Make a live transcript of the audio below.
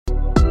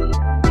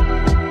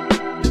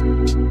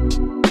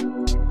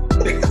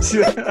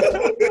Did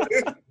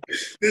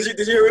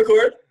you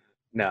record?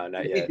 No,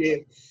 not yet.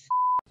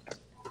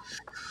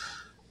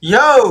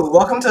 Yo,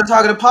 welcome to the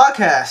Talkative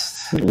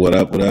Podcast. What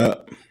up? What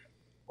up?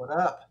 What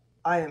up?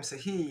 I am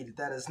Sahid.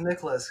 That is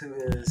Nicholas, who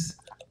is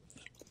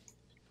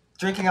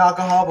drinking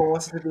alcohol but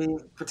wants to be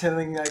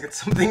pretending like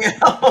it's something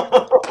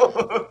else.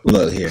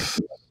 Look here.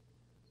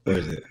 What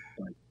is it?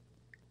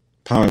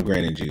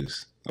 Pomegranate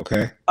juice.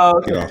 Okay. Oh,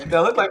 Get okay. off me.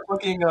 That looked like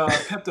fucking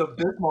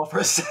Pepto-Bismol for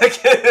a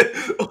second.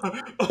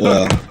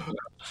 Well,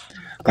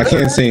 I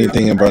can't say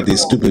anything about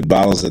these stupid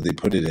bottles that they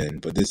put it in,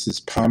 but this is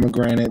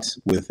pomegranate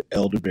with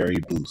elderberry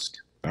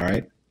boost. All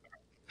right.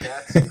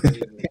 That's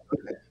crazy. Okay.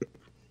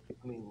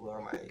 Let me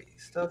lower my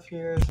stuff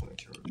here. So make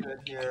sure we're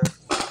good here.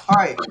 All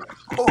right.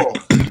 Cool.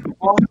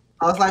 Well,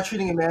 how's life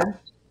treating you, man?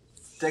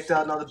 Decked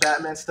out and all the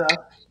Batman stuff.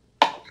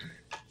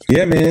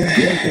 Yeah, man.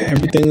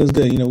 Everything was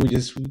good. You know, we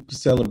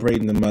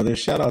celebrating the mothers.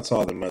 Shout out to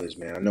all the mothers,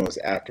 man. I know it's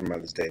after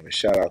Mother's Day, but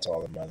shout out to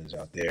all the mothers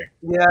out there.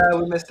 Yeah,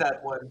 we missed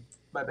that one.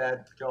 My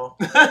bad, y'all.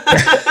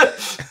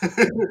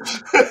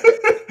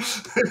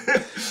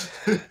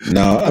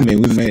 No, I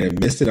mean, we may have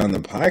missed it on the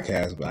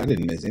podcast, but I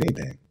didn't miss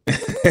anything.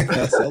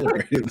 I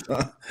celebrated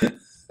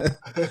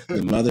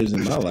the mothers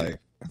in my life.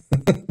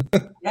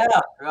 Yeah,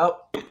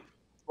 yep.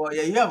 Well,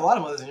 yeah, you have a lot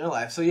of mothers in your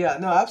life. So, yeah,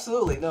 no,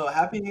 absolutely. No,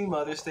 happy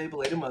Mother's Day,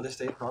 belated Mother's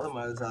Day for all the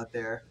mothers out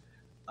there.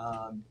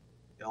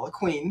 Y'all are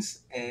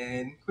queens,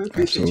 and we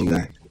appreciate you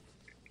guys.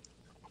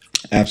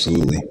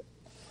 Absolutely.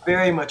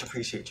 Very much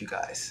appreciate you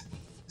guys.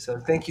 So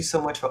thank you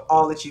so much for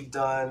all that you've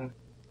done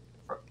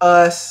for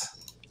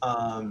us,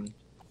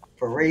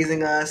 for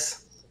raising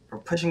us, for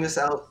pushing us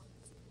out,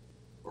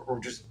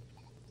 or just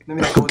let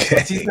me not go into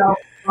details now.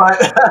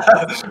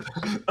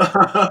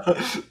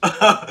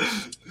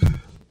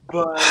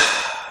 But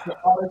for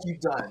all that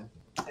you've done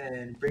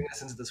and bringing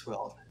us into this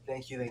world,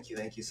 thank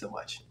you so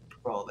much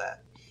for all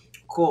that.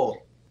 Cool.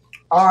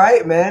 All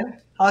right, man.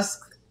 How's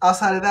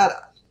outside of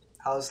that?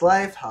 How's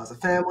life? How's the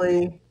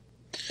family?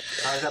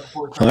 How's that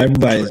before? Well,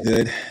 everybody's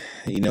good.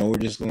 You know, we're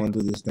just going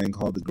through this thing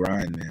called the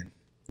grind, man.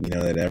 You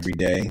know, that every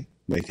day,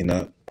 waking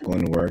up,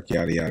 going to work,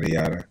 yada, yada,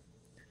 yada.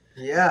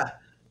 Yeah.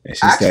 It's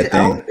just Actually, that I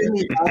thing. was in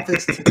the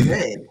office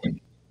today.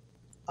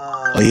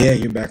 Oh, yeah,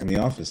 you're back in the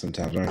office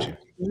sometimes, aren't you?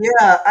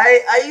 Yeah,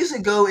 I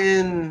usually go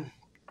in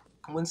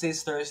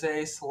Wednesdays,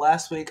 Thursdays.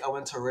 Last week I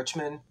went to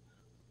Richmond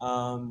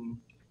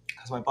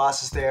because my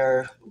boss is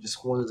there. I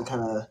just wanted to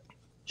kind of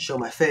show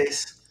my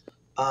face,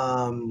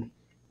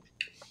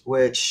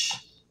 which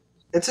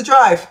it's a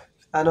drive.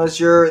 I know that's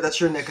your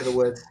neck of the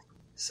woods.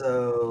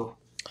 So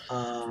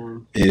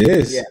It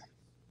is. Yeah,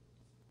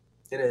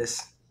 it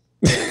is.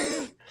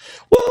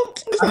 Well,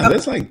 it's not.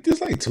 It's like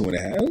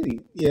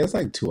 2.5. Yeah, it's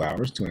like 2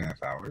 hours,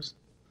 2.5 hours.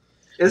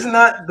 Isn't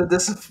that the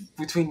distance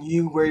between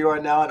you where you are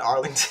now and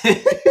Arlington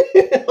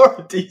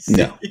or DC?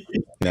 No.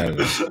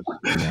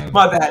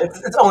 My bad.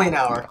 It's only an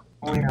hour.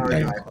 Only an hour Not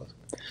even drive. close.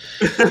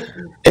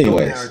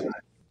 Anyways.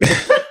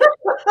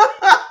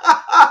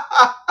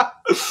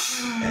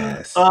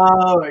 Yes.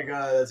 Oh my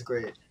god, that's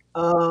great.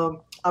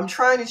 I'm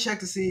trying to check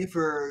to see if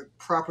we're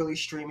properly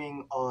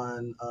streaming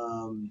on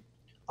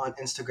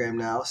Instagram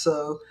now.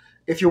 So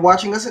if you're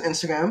watching us on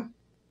Instagram,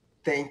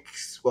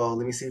 thanks. Well,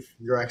 let me see if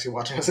you're actually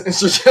watching us on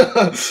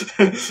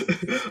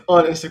Instagram.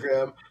 On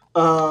Instagram.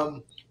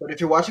 But if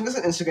you're watching us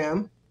on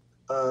Instagram,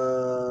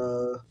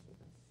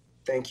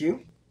 thank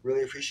you.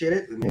 Really appreciate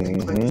it.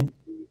 Mm-hmm.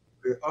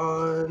 We're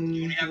on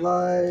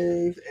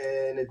live,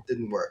 and it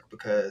didn't work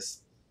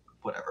because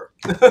whatever.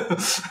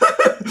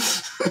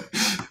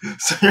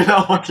 So you're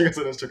not watching us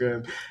on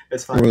Instagram.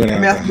 It's fine. We're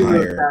gonna have to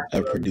hire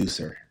a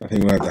producer. I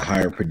think we'll have to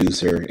hire a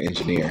producer,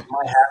 engineer.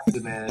 Might have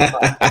to, man. It's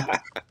fine.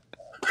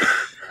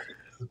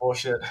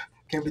 Bullshit.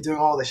 Can't be doing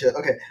all this shit.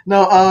 Okay.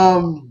 No,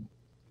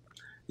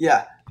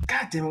 yeah.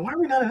 God damn it. Why are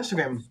we not on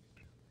Instagram?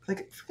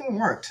 Like, it freaking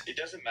worked. It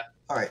doesn't matter.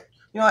 All right.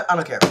 You know what? I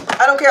don't care.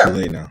 I don't care. Too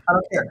late now. I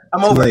don't care. I'm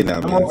Too over late it. now,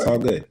 I'm man. over It's it. all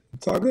good.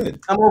 It's all good.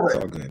 I'm over It's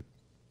it. all good.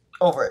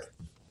 Over it.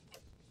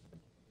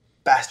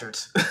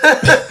 Bastards.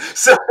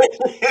 so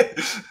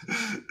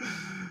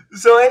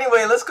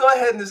anyway, let's go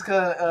ahead and just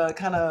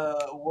kind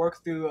of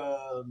work through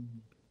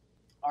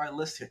our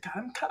list here.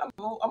 God,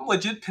 I'm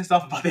legit pissed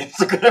off about the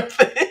Instagram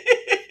thing.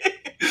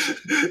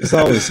 It's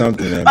always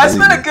something, man. I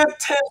spent a good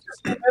 10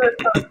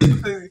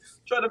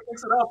 minutes trying to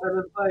fix it up,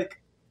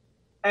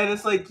 and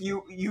it's like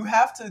you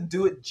have to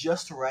do it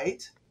just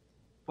right,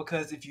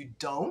 because if you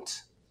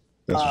don't,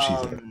 That's what she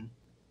said.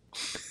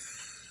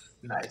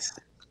 Nice.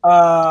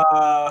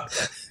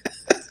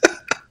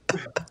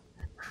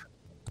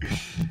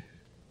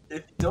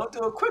 If you don't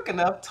do it quick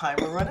enough, time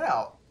will run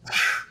out.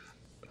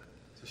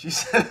 So she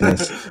said.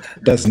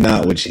 That's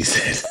not what she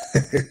said.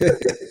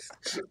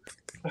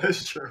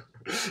 That's true.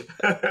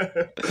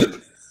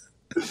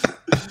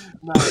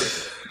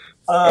 Nice.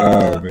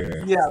 Oh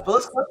man. Yeah,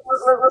 but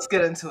let's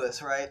get into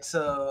this, right?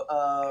 So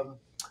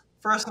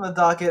first on the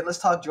docket, let's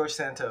talk George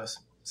Santos.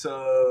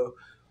 So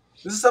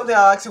this is something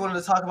I actually wanted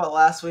to talk about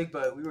last week,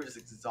 but we were just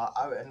exhausted.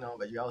 I don't know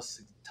about you. I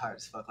was tired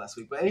as fuck last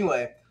week. But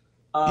anyway,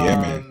 Yeah,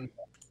 man.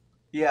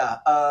 Yeah,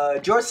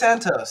 George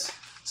Santos.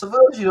 So for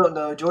those of you who don't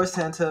know, George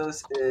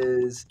Santos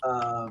is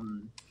a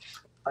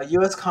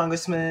U.S.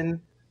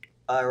 congressman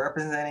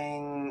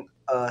representing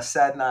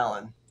Staten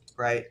Island,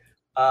 right?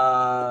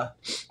 Uh,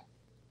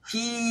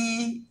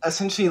 he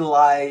essentially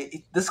lied.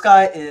 This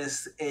guy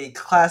is a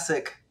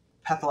classic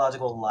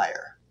pathological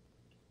liar.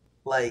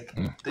 Like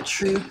Mm. the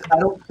truth, I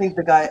don't think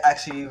the guy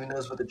actually even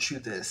knows what the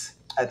truth is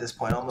at this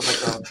point. Almost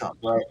like Donald Trump,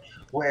 right?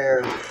 Where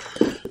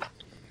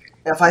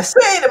if I say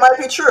it, it might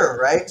be true,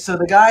 right? So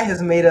the guy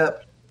has made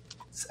up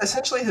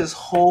essentially his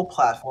whole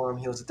platform.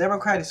 He was a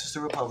Democrat. He's just a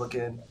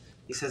Republican.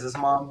 He says his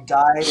mom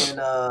died in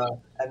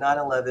at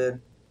 9/11.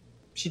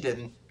 She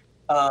didn't.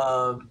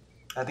 I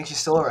think she's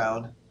still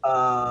around.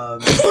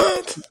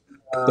 What?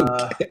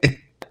 Uh, Okay.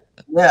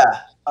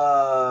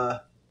 yeah.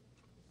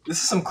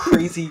 This is some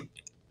crazy.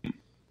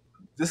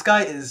 This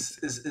guy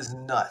is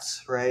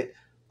nuts, right?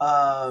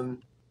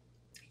 Um,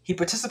 he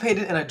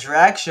participated in a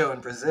drag show in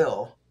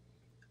Brazil,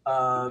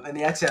 and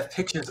they actually have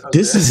pictures of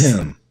This is this.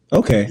 him.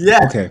 Okay.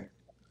 Yeah. Okay.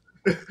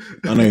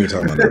 I know you're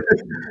talking about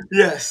that.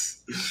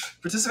 Yes.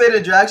 Participated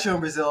in a drag show in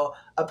Brazil.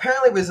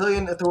 Apparently,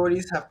 Brazilian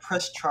authorities have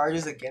pressed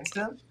charges against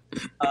him.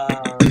 And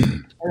I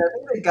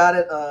think they got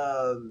it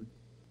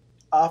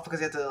off because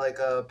they had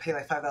to pay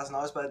like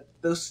 $5,000, but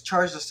those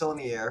charges are still in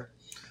the air.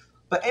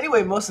 But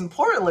anyway, most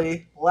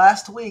importantly,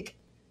 last week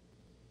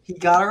he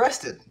got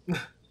arrested,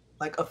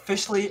 like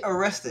officially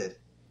arrested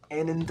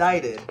and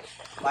indicted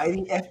by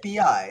the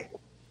FBI,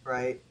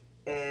 right?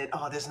 And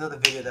there's another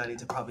video that I need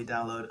to probably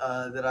download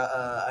that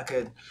I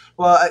could.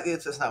 Well,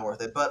 it's not worth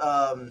it, but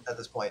at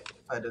this point, if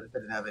I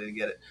didn't have it to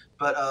get it,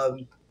 but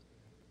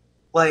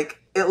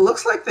like it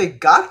looks like they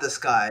got this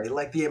guy.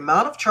 Like the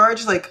amount of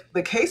charges, like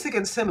the case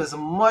against him is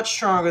much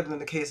stronger than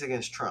the case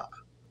against Trump,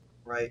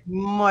 right?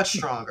 Much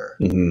stronger,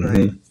 right?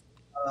 Mm-hmm.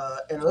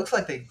 And it looks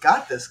like they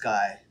got this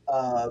guy.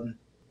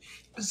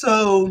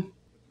 So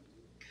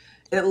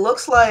it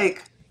looks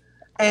like,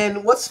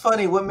 and what's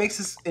funny, what makes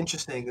this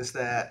interesting is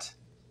that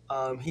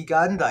he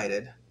got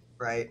indicted,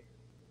 right?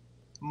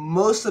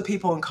 Most of the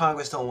people in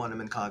Congress don't want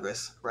him in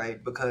Congress,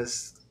 right?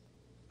 Because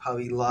how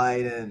he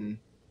lied and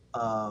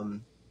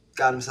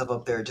got himself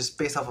up there just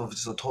based off of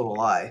just a total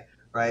lie,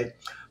 right?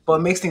 But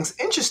what makes things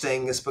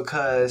interesting is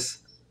because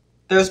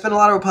there's been a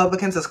lot of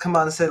Republicans that's come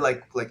out and said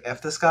like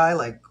F this guy,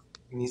 like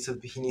he needs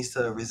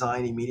to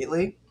resign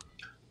immediately.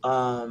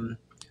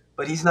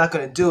 But he's not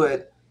going to do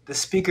it. The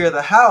Speaker of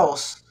the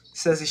House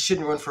says he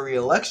shouldn't run for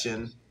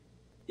re-election,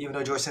 even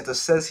though George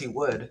Santos says he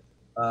would,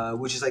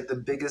 which is like the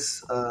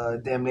biggest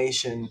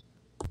damnation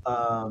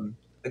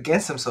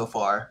against him so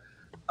far.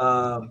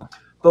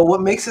 But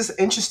what makes this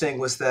interesting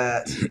was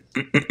that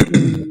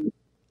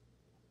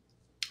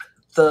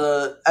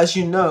as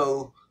you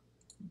know,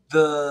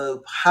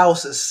 the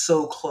House is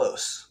so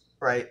close,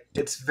 right?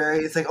 It's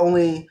like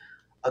only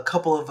a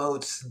couple of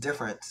votes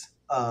difference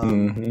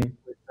Mm-hmm.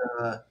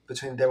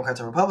 between Democrats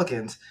and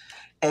Republicans,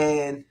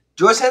 and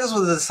George Santos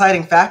was a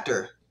deciding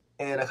factor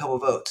in a couple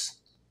of votes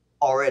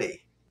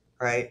already,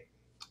 right?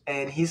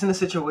 And he's in a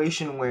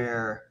situation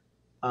where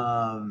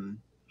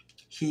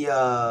he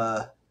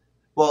so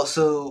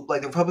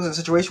like the Republicans in a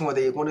situation where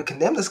they want to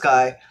condemn this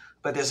guy,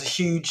 but there's a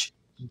huge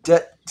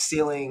debt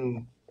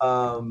ceiling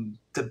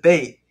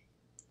debate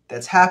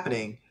that's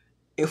happening.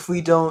 If we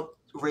don't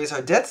raise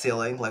our debt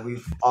ceiling like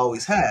we've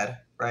always had,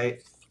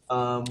 right,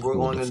 we're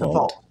going to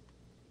default,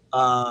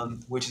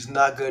 which is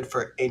not good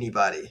for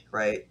anybody,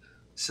 right?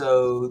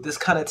 So this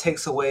kind of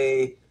takes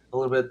away a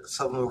little bit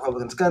some of the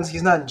Republicans' guns.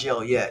 He's not in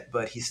jail yet,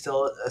 but he's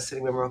still a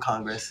sitting member of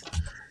Congress.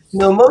 You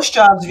know, most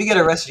jobs, if you get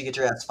arrested, you get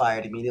your ass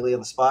fired immediately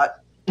on the spot,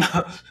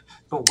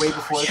 but way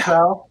before the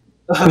trial.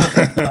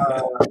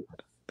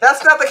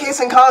 That's not the case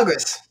in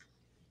Congress,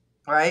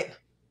 right?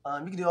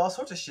 You can do all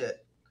sorts of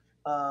shit,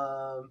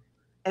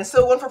 and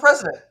still win for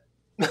president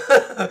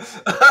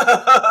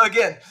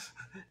again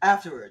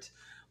afterwards.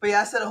 But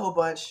yeah, I said a whole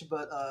bunch,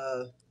 but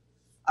I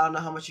don't know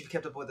how much you've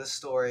kept up with this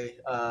story.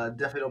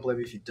 Definitely don't blame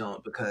me if you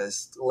don't,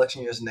 because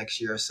election year is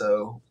next year,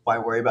 so why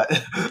worry about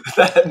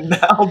that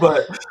now?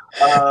 But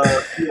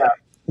yeah.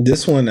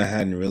 This one I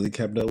hadn't really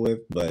kept up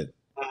with, but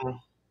Mhm.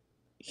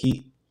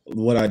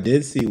 what I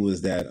did see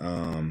was that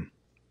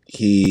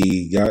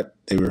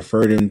they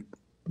referred him.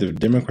 The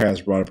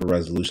Democrats brought up a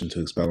resolution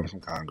to expel him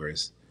from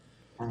Congress.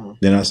 Mhm.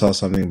 Then I saw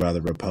something about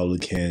the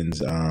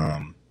Republicans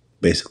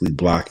basically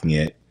blocking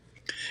it.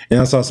 And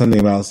I saw something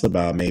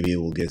about maybe it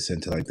will get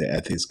sent to like the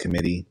ethics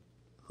committee.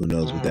 Who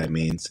knows what that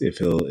means? If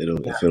it'll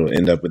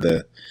end up with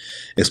a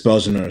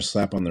expulsion or a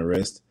slap on the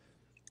wrist.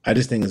 I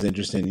just think it's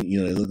interesting.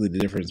 You know, look at the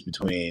difference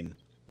between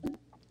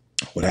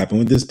what happened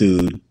with this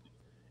dude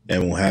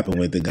and what happened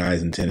with the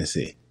guys in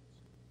Tennessee,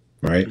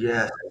 right?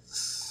 Yes.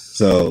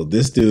 So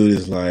this dude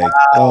is like,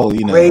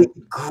 great.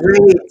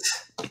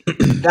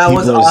 That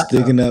was people are awesome.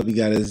 sticking up. He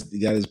got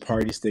his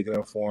party sticking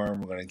up for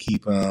him. We're gonna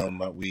keep him,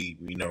 but we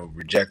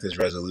reject this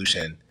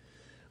resolution.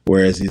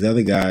 Whereas these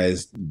other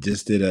guys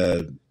just did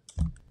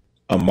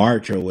a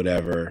march or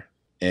whatever,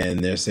 and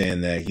they're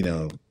saying that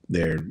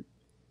they're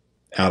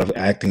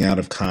acting out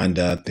of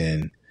conduct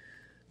and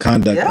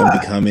conduct Yeah,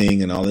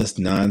 unbecoming and all this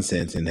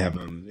nonsense and have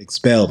him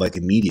expelled like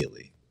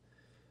immediately.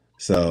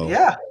 So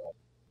yeah.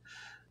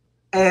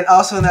 And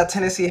also in that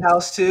Tennessee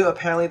House too,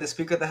 apparently the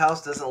Speaker of the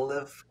House doesn't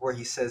live where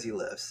he says he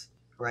lives.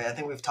 Right? I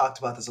think we've talked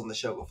about this on the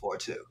show before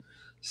too.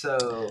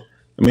 So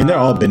I mean, they're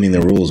all um, bending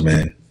the rules,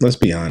 man. Let's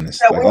be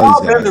honest. yeah, Like we all these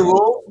all bend the guys.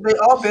 rules. They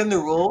all bend the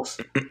rules,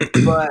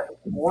 but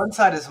one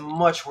side is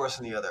much worse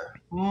than the other.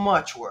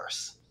 Much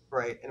worse,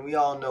 right? And we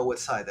all know what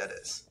side that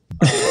is.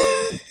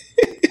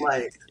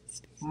 Like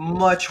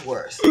much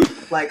worse.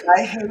 Like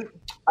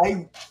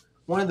I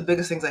one of the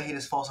biggest things I hate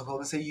is false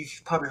equivalency.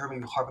 You've probably heard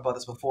me harp about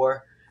this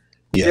before.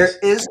 There Yes.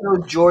 is no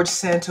George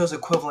Santos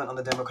equivalent on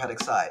the Democratic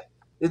side.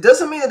 It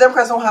doesn't mean the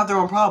Democrats don't have their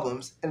own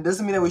problems, and it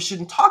doesn't mean that we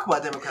shouldn't talk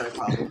about Democratic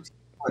problems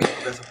or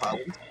progressive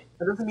problems.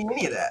 It doesn't mean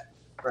any of that,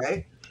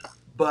 right?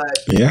 But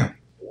Yeah.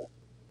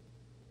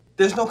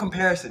 there's no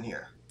comparison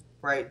here,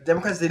 right?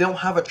 Democrats, they don't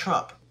have a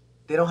Trump.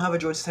 They don't have a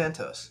George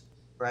Santos,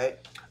 right?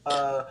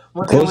 The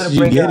One thing I'm going closest to you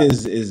bring get up.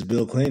 is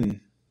Bill Clinton. And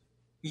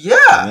Yeah,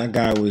 that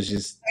guy was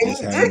just and he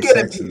did having get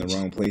sex in the impeached.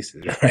 wrong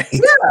places, right? Yeah,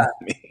 I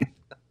mean,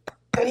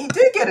 and he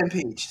did get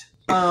impeached.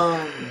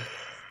 So,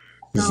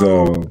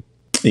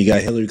 so you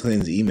got Hillary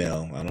Clinton's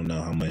email. I don't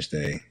know how much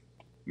they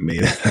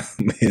made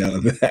made out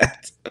of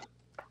that.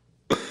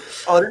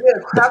 oh, they made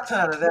a crap ton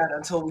out of that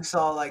until we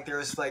saw like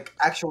there's like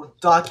actual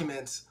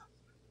documents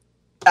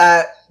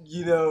at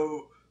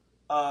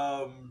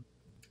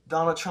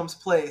Donald Trump's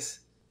place.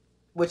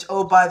 Which,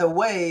 oh, by the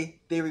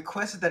way, they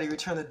requested that he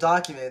return the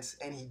documents,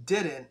 and he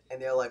didn't.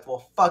 And they're like,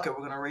 "Well, fuck it,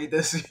 we're gonna raid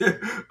this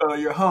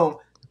your home."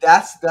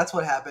 That's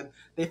what happened.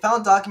 They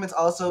found documents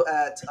also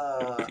at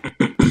Joe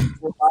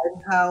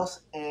Biden's house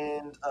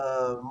and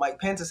Mike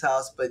Pence's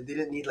house, but they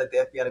didn't need like the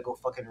FBI to go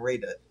fucking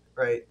raid it,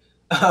 right?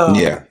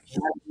 Yeah.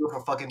 You had to do it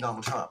for fucking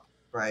Donald Trump,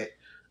 right?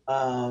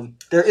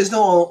 There is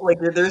no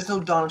there is no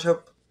Donald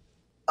Trump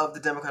of the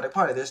Democratic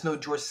Party. There's no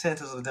George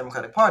Santos of the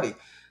Democratic Party.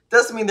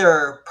 Doesn't mean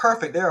they're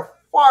perfect. They're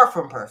far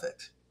from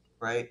perfect,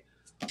 right?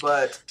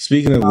 But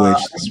Speaking of which,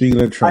 speaking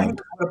of I hate Trump,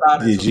 to talk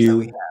about it did until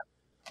we you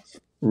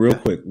have. real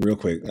Yeah.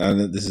 quick? I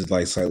know this is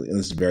like slightly.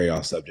 This is very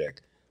off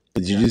subject.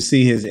 But did you Yeah. just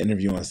see his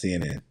interview on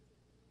CNN?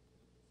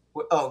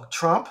 Oh,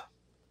 Trump?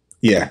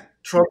 Yeah,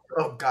 Trump?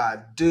 Oh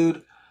God,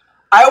 dude!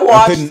 I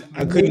watched.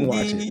 I couldn't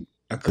watch maybe- it.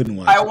 I couldn't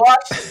watch I it.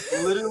 watched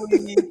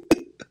literally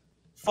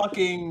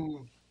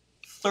fucking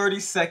 30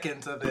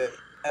 seconds of it,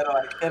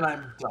 and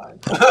I'm done.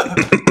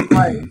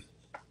 Like,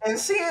 and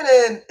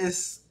CNN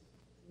is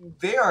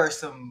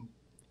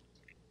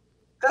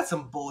that's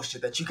some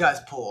bullshit that you guys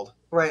pulled,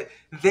 right?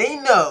 They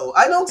know.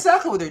 I know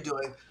exactly what they're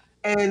doing,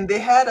 and they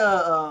had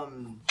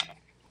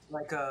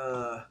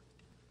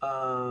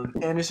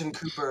Anderson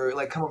Cooper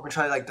like come up and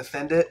try to like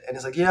defend it, and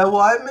it's like, yeah,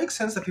 well, it makes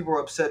sense that people are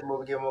upset and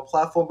we'll give them a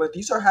platform, but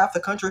these are half the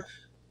country.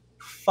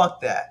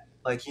 Fuck that.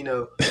 Like, you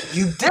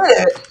did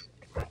it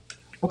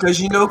because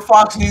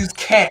Fox News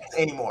can't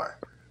anymore.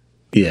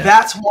 Yeah,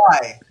 That's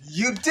why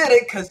you did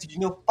it, because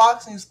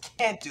Fox News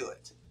can't do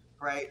it,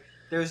 right?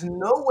 There's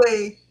no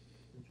way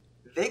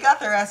they got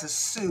their asses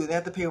sued. They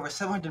have to pay over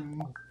 $700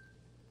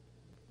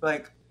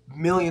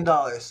 million,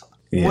 more than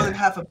yeah.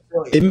 $500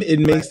 million. It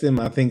makes them.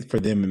 I think for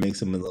them, it makes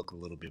them look a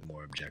little bit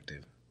more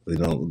objective. They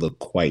don't look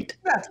quite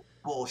That's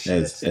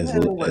bullshit. as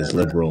Whatever.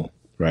 liberal,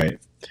 right?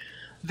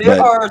 There But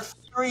are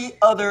 3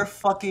 other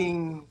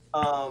fucking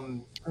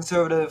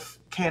conservative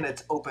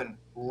candidates open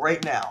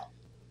right now,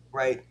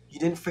 right? You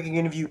didn't freaking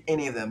interview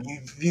any of them. You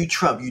viewed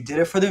Trump. You did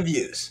it for the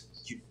views.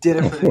 You did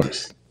it of for the views.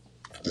 course,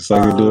 just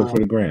like they do it for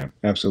the gram.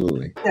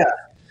 Absolutely. Yeah.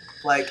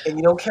 Like, and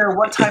you don't care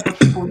what type of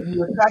people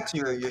you attract to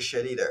your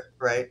shit either,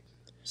 right?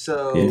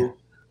 So Yeah.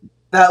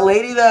 that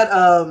lady that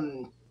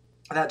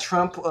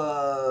Trump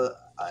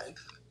I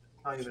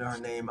don't even know her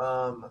name.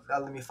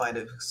 Let me find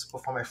it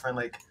before my friend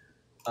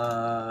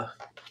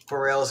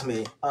derails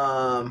me.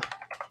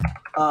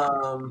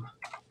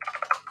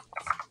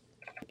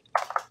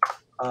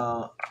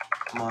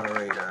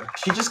 Moderator.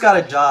 She just got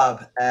a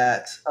job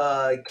at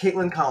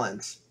Caitlin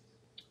Collins.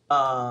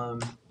 So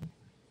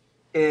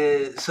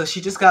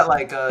she just got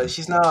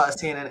she's now a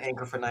CNN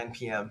anchor for 9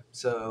 p.m.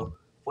 So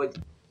what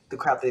the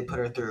crap they put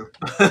her through?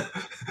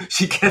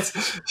 she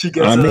gets.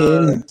 I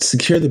mean,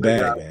 secure the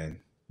bag, man.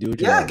 Do what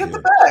you Yeah, gotta get do.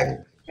 the bag.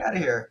 Get out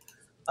of here.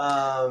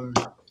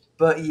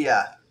 But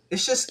yeah,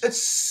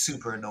 it's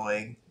super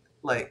annoying.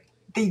 Like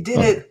they did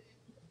it.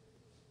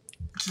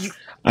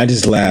 I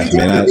just laughed, They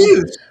did man.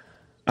 reviews.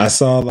 I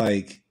saw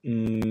maybe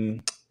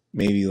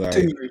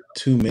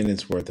 2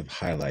 minutes worth of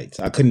highlights.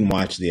 I couldn't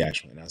watch the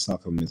actual one. I saw a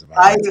couple minutes of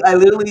highlights. I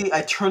literally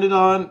turned it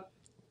on,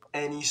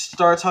 and you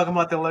start talking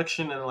about the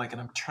election, and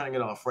I'm turning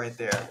it off right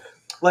there.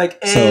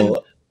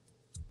 So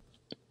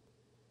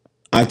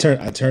I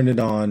turned it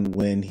on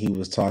when he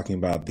was talking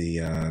about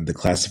the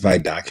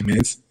classified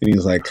documents, and he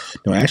was like,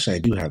 "No, actually, I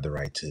do have the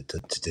right to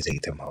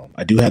take them home.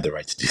 I do have the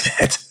right to do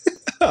that."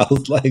 I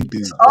was like,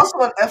 "Dude." It's also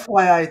an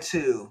FYI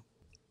too,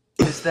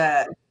 is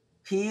that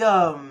he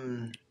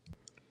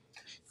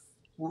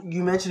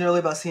you mentioned earlier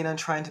about CNN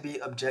trying to be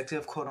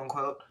objective, quote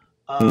unquote.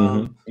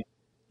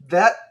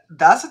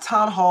 That's a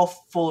town hall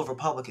full of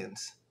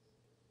Republicans.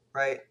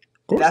 right?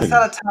 Of course That's it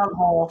not a is. town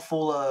hall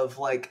full of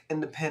like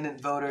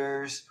independent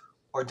voters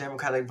or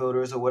Democratic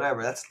voters or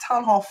whatever. That's a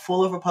town hall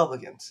full of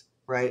Republicans,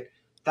 right?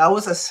 That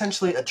was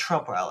essentially a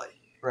Trump rally,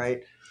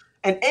 right?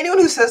 And anyone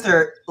who says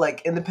they're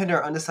like independent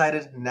or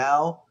undecided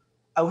now,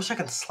 I wish I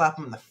could slap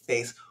them in the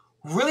face.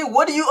 Really,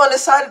 what are you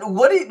undecided?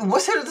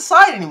 What's here to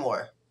decide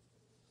anymore?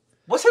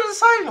 What's here to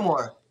decide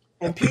anymore?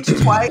 Impeach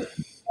twice,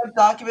 have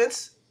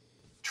documents,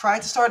 try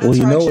to start an Well,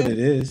 you know what insurrection. it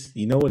is.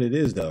 You know what it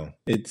is, though.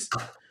 It's.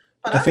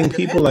 But I I'm think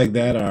people independent. like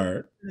that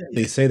are.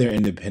 They say they're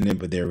independent,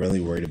 but they're really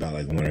worried about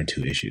like one or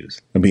two issues.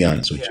 I'll be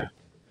honest with Yeah.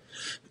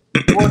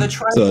 you. Well, they're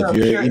trying So to if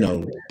you're, appear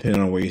independent.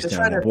 depending on where you They're stand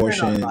trying on to appear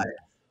abortion non-biased.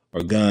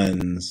 or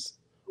guns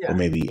or Yeah,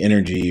 maybe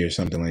energy or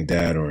something like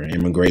that or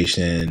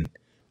immigration,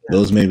 yeah,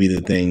 those may be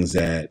the things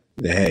that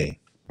hey,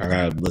 I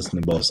gotta listen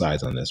to both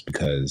sides on this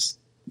because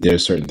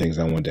there's certain things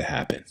I want to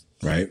happen,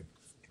 right?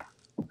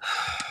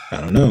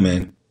 I don't know,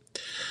 man.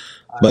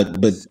 But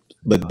I'm but sick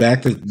but of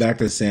back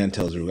to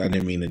Santos. I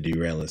didn't mean to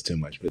derail this too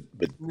much, but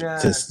to yeah,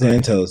 it's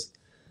fine. Santos.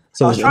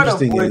 So I was what's trying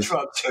to interesting avoid is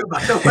Trump too,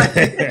 by the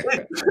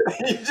way.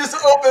 You just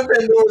opened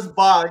Pandora's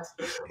box.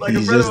 Like a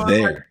he's friend of just mine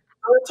was like, there.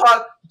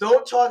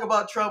 don't talk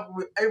about Trump.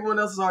 Everyone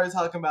else is already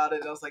talking about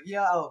it. And I was like,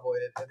 yeah, I'll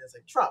avoid it. And it's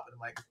like Trump. And I'm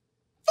like,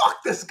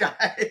 fuck this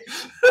guy.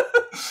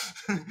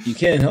 You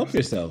can't help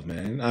yourself,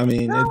 man. I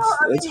mean, No,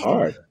 I it's mean,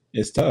 hard.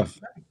 It's tough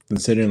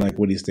considering like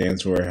what he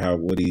stands for, how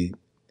what he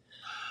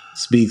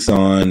speaks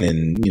on,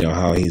 and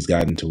how he's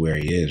gotten to where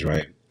he is,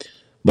 right?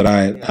 But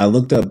I yeah.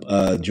 looked up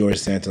George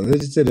Santos. I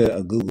just did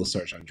a Google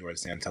search on George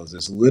Santos.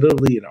 There's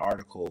literally an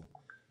article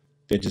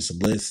that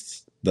just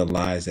lists the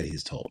lies that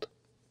he's told,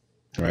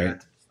 Okay.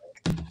 right?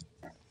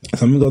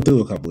 So I'm gonna go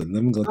through a couple.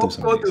 Let me go through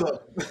some of Go these.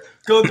 through it.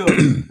 Go through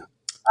it.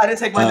 I didn't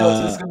take my notes,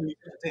 so this is uh, gonna be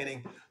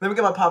entertaining. Let me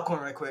get my popcorn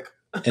right quick.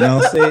 and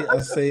I'll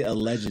say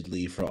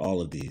allegedly for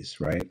all of these,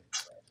 right?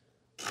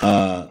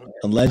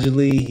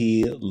 Allegedly,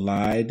 he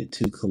lied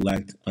to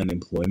collect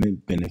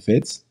unemployment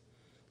benefits.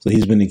 So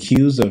he's been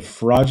accused of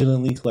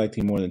fraudulently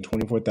collecting more than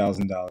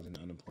 $24,000 in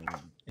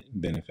unemployment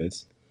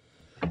benefits.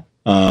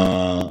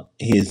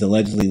 He has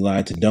allegedly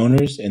lied to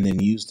donors and then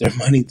used their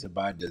money to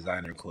buy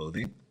designer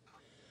clothing.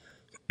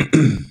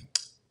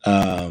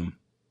 um,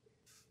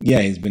 yeah,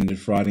 he's been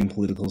defrauding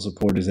political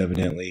supporters,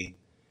 evidently.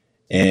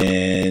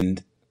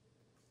 And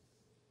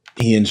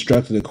he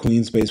instructed a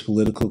Queens-based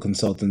political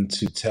consultant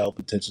to tell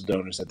potential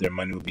donors that their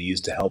money would be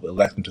used to help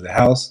elect him to the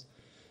House.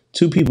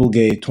 Two people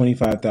gave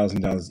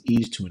 $25,000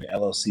 each to an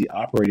LLC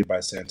operated by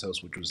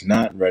Santos, which was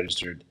not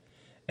registered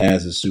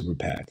as a super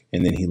PAC.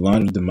 And then he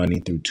laundered the money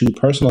through two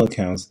personal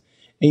accounts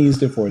and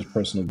used it for his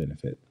personal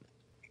benefit.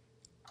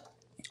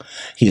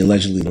 He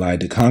allegedly lied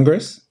to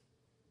Congress.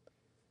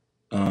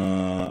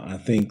 I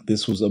think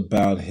this was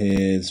about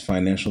his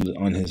financial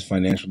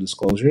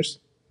disclosures.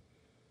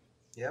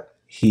 Yep.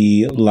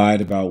 He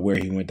lied about where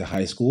he went to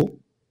high school.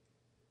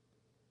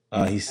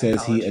 He And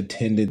says he college.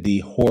 attended the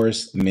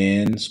Horace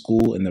Mann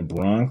School in the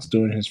Bronx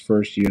during his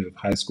first years of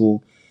high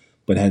school,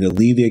 but had to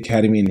leave the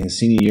academy in his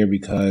senior year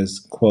because,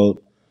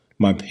 quote,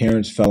 my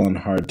parents fell on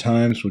hard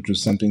times, which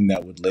was something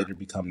that would later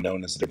become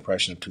known as the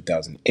Depression of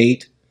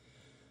 2008.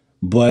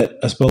 But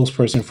a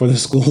spokesperson for the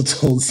school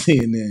told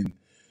CNN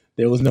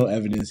there was no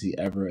evidence he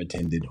ever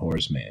attended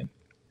Horace Mann.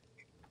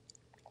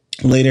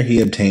 Later,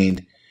 he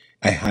obtained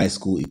a high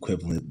school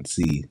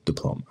equivalency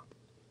diploma.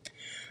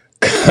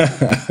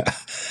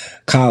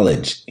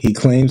 College. He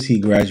claims he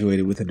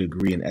graduated with a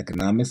degree in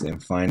economics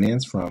and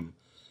finance from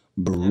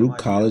Baruch NYU.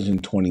 College in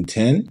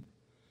 2010,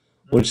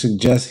 which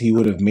suggests he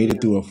would have made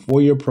it through a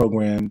 4-year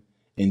program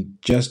in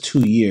just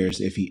 2 years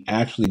if he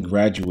actually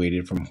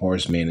graduated from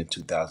Horace Mann in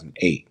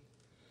 2008.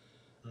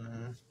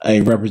 Mm-hmm.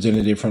 A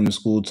representative from the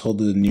school told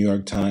the New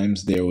York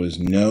Times there was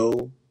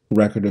no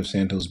record of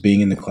Santos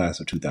being in the class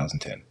of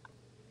 2010.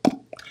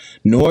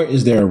 Nor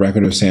is there a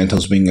record of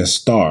Santos being a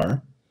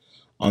star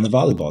on the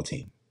volleyball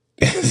team.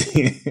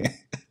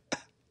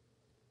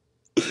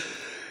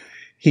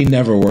 He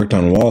never worked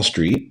on Wall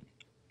Street.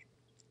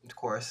 Of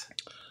course.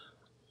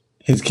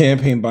 His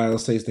campaign bio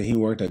states that he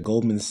worked at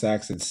Goldman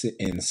Sachs and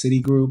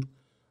Citigroup,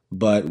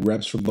 but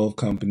reps for both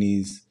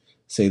companies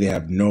say they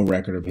have no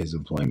record of his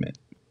employment.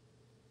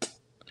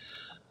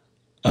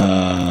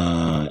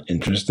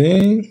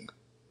 Interesting.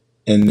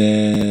 And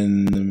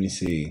then let me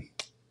see.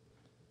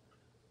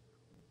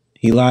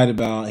 He's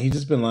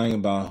just been lying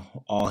about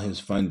all his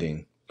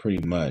funding,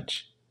 pretty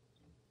much.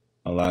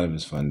 A lot of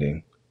his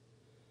funding.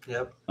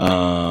 Yep.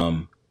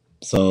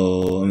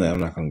 So I'm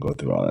not gonna go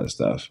through all that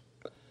stuff.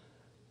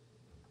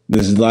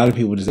 There's a lot of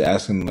people just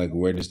asking like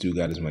where this dude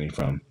got his money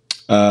from.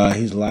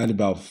 He's lied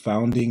about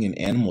founding an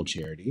animal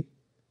charity.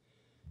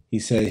 He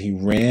said he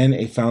ran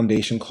a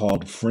foundation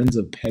called Friends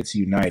of Pets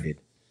United,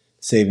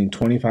 saving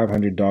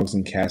 2,500 dogs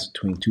and cats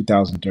between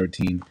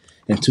 2013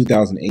 and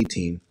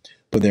 2018.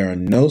 But there are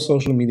no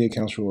social media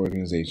accounts for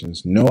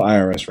organizations, no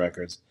IRS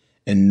records,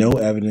 and no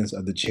evidence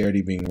of the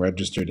charity being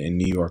registered in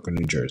New York or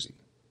New Jersey.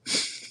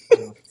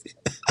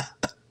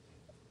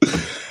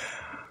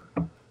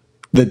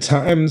 The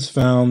Times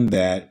found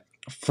that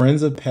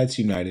Friends of Pets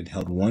United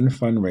held one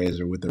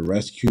fundraiser with a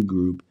rescue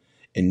group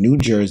in New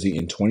Jersey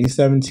in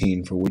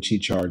 2017, for which he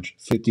charged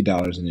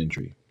 $50 in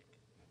entry.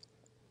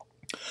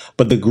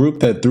 But the group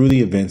that threw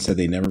the event said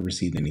they never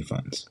received any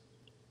funds.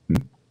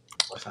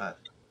 What's that?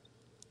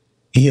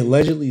 He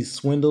allegedly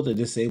swindled a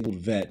disabled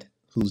vet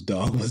whose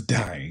dog was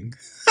dying.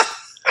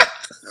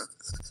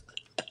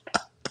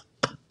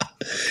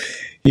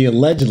 He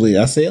allegedly,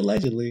 I say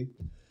allegedly,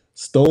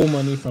 stole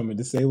money from a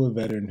disabled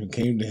veteran who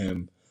came to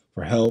him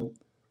for help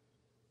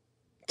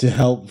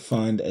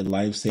fund a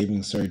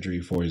life-saving surgery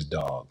for his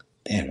dog.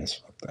 Damn, that's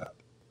fucked up.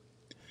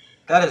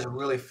 That is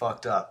really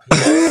fucked up.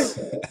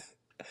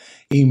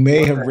 He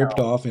may have ripped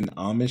off an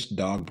Amish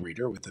dog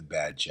breeder with a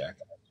bad check.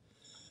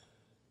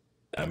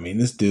 I mean,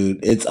 this dude,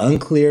 it's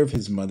unclear if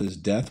his mother's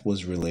death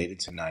was related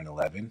to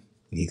 9/11.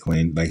 He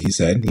claimed, like he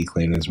said, he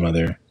claimed his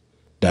mother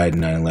died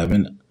in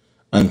 9/11.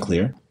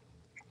 Unclear.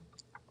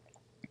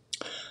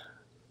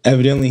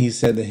 Evidently, he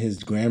said that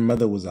his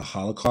grandmother was a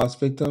Holocaust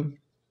victim.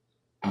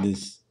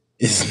 This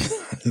is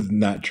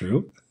not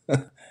true.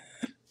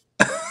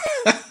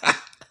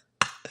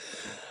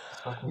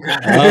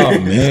 Oh,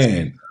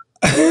 man.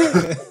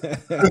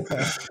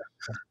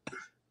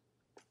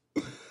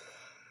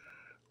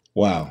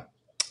 Wow.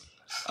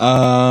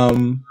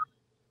 You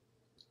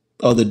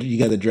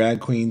got the drag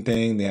queen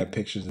thing. They have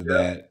pictures of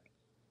that.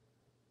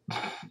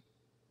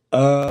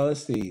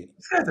 Let's see.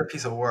 This guy's a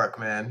piece of work,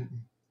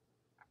 man.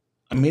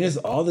 I mean, it's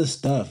all this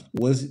stuff.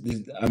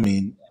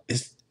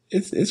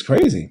 It's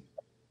crazy.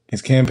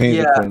 His campaign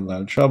reported a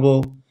lot of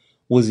trouble.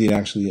 Was he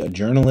actually a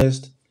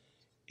journalist?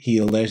 He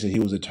alleged that he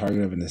was a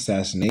target of an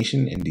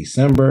assassination in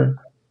December.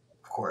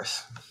 Of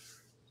course.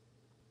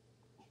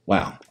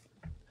 Wow.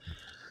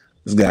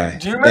 This guy.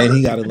 Do you remember? And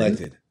he got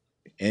elected.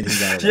 And he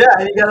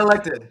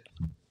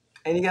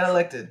got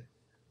elected.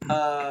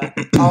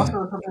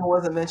 Also, something that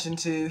wasn't mentioned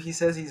too, he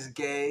says he's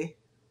gay,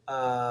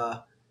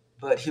 but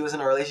he was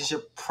in a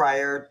relationship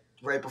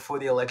right before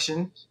the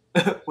election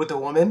with a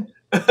woman.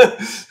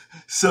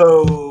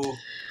 So,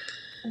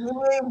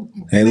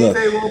 hey, look,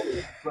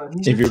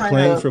 if you're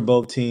playing for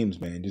both teams,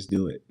 man, just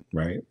do it,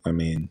 right? I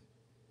mean,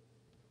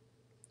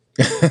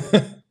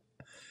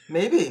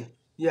 maybe,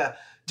 yeah.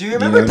 Do you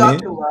remember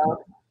Dr. Love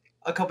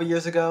a couple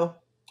years ago?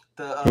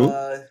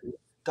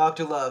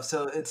 Dr. Love.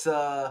 So it's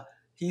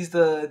he's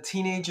the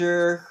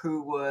teenager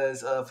who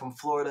was from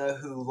Florida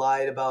who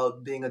lied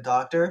about being a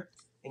doctor,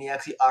 and he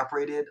actually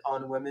operated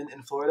on women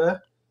in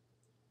Florida.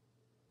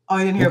 Oh,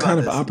 you didn't hear about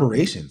this? What kind of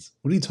operations?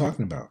 What are you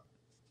talking about?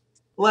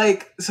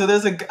 Like, so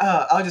there's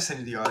I'll just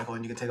send you the article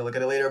and you can take a look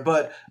at it later.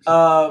 But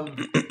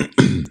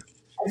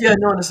yeah,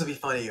 no, this will be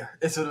funnier.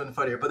 It's a little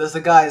funnier. But there's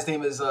a guy. His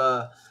name is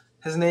what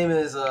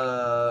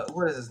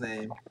is his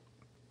name?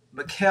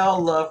 Mikhail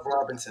Love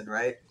Robinson,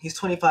 right? He's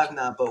 25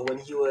 now, but when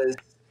he was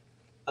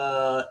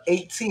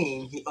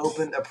 18, he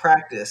opened a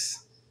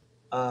practice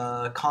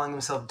calling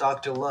himself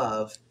Dr.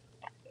 Love,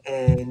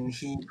 and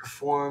he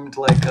performed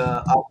like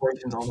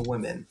operations on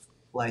women,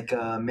 like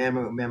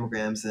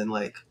mammograms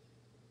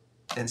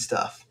and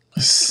stuff.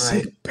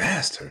 Sick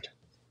bastard.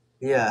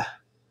 Yeah.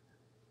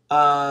 We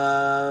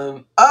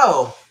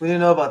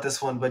didn't know about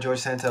this one by George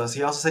Santos.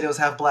 He also said he was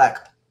half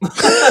black.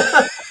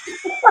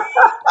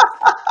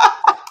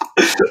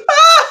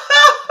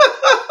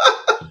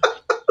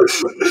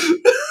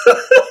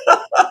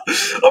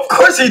 Of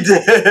course he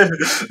did.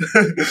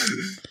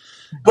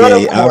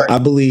 But yeah, I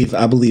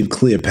believe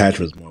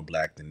Cleopatra's more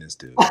black than this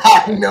dude.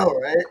 I know,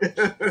 right?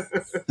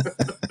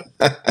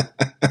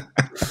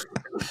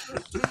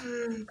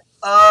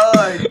 Oh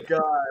my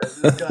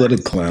god! What a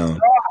clown!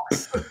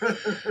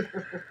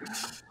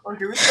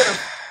 Okay, we spent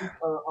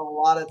a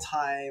lot of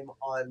time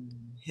on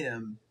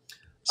him.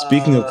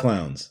 Speaking of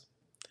clowns,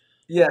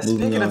 yeah.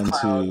 Moving on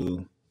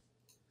to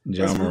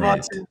John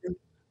Morant.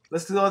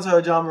 Let's move on to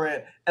our John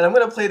Morant, and I'm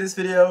going to play this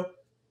video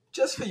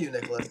just for you,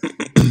 Nicholas.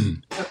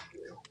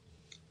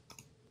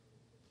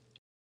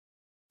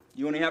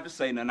 You only have to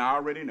say nothing. I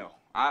already know.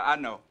 I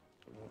know.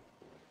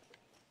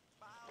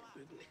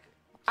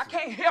 I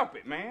can't help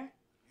it, man.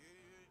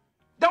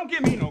 Don't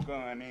give me no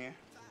gun, man.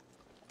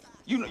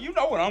 You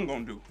know what I'm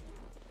gonna do.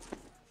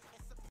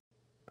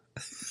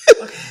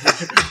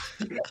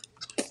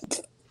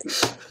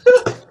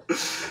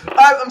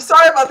 I'm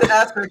sorry about the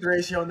aspect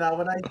ratio now.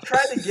 When I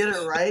tried to get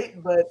it right,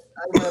 but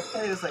when I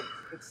play it's all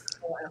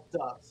effed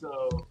up.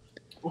 So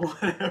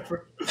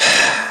whatever.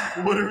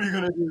 What are we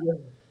gonna do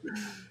then?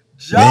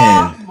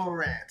 John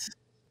Morant.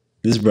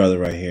 This brother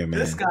right here, man.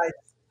 This guy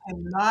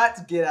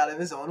cannot get out of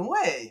his own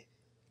way.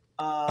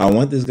 I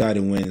want this guy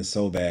to win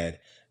so bad.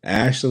 I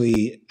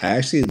actually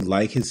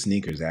like his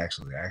sneakers. I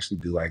actually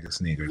do like his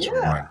sneakers for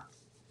one.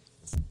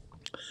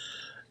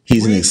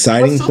 He's an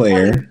exciting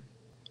player. Funny?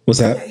 What's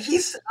that?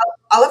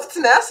 I love the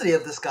tenacity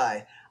of this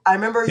guy. I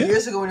remember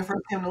years ago when he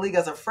first came to the league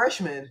as a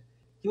freshman,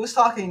 he was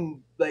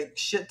talking like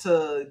shit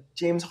to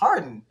James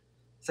Harden.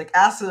 It's like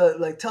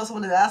tell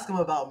someone to ask him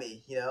about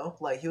me,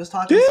 Like he was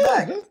talking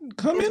smack.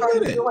 Come in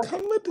with it.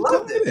 Come with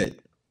it.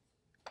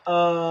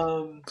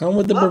 Come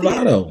with the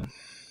bravado.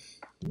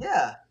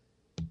 Yeah.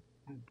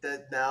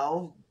 That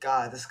now,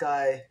 God, this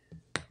guy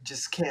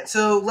just can't.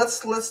 So let's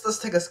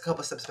take us a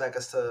couple steps back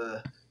as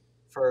to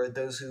for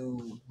those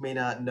who may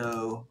not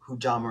know who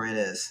John Morant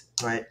is,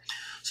 right?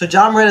 So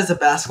John Morant is a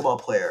basketball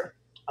player.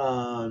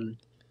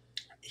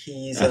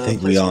 He's I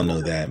think we plays all for.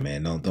 know that,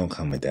 man. Don't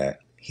come with that.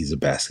 He's a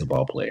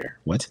basketball player.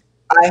 What?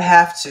 I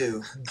have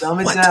to dumb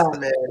it What? down,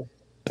 man.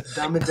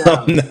 Dumb it I'm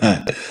down. not.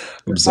 I'm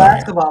The sorry.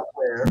 basketball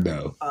player,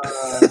 No.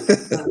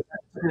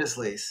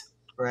 Grizzlies,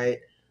 right?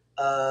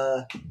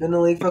 Been in the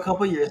league for a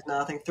couple of years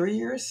now. I think 3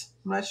 years.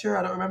 I'm not sure.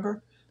 I don't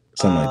remember.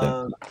 Something like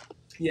that.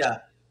 Yeah.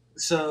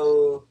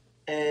 So,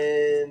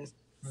 and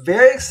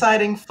very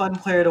exciting, fun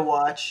player to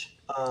watch.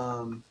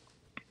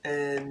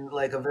 And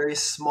like a very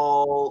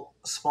small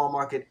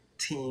market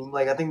team.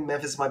 Like I think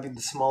Memphis might be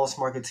the smallest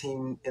market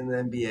team in the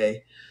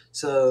NBA.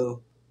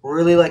 So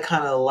really like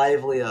kind of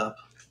lively up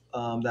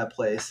that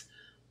place.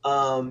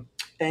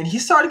 And he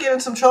started getting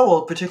some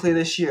trouble, particularly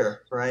this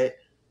year, right?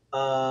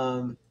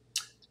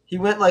 He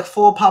went like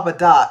full Papa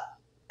Dot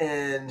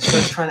and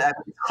started trying to act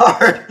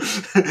hard.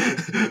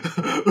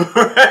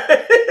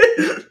 Right?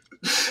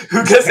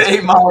 Who gets the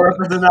 8 Mile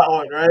reference in that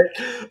one, right?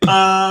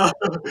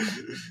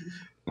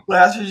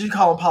 That's what you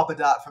call him Papa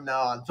Dot from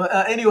now on.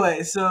 But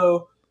anyway,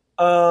 so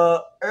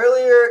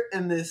earlier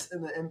in the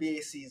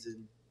NBA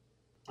season,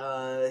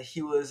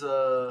 he was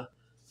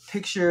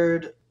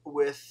pictured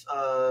with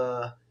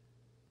like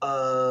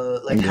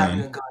having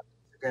a gun on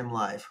Instagram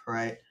Live,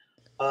 right?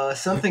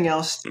 Something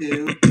else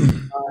too.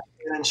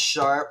 Shannon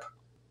Sharp,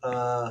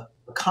 a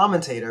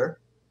commentator,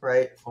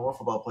 right, former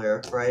football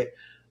player, right?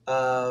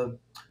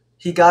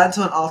 He got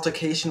into an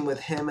altercation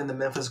with him and the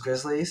Memphis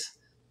Grizzlies.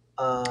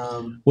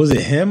 Was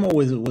it him or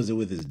was it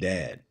with his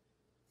dad?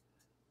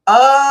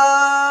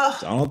 I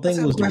don't think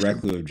it was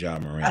directly with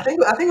John Morant. I think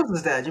it was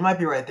his dad. You might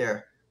be right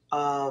there.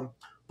 But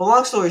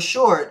long story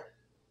short,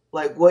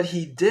 like what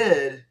he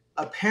did,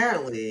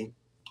 apparently,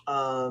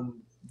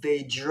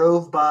 they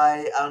drove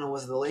by, I don't know,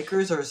 was it the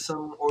Lakers or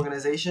some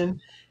organization,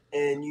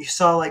 and you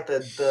saw like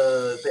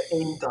the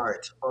aim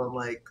dart on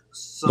like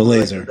the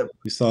laser.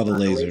 You saw the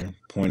laser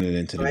pointed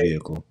into the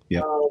vehicle.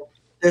 Yep.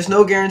 There's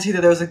no guarantee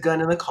that there was a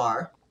gun in the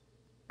car,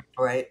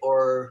 right?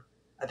 Or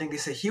I think they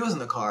say he was in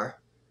the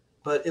car,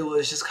 but it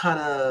was just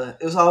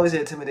it was always an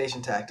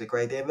intimidation tactic,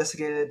 right? They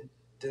investigated,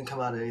 didn't come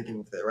out of anything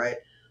with it, right?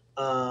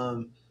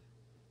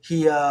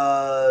 He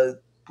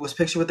was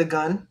pictured with a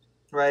gun,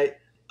 right?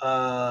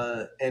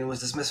 And was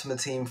dismissed from the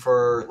team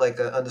for like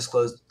an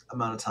undisclosed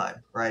amount of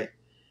time, right?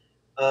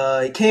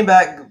 He came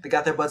back. They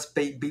got their butts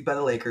beat by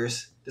the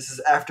Lakers. This is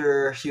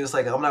after he was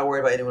like, I'm not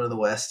worried about anyone in the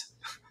West.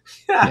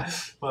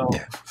 Well,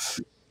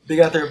 they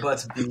got their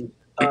butts beat.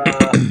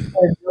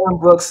 Dylan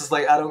Brooks is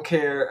like, I don't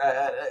care.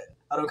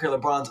 I don't care.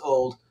 LeBron's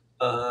old.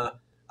 I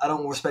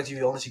don't respect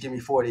you unless you give me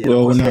 40.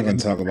 Well, we're not going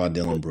to talk about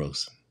Dylan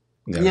Brooks.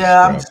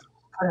 Yeah, I had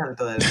to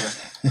throw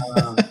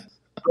that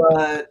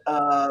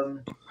in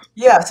there.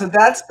 Yeah, so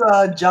that's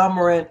John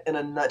Morant in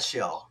a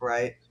nutshell,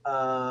 right?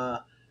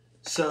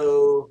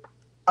 So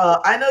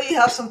I know you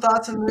have some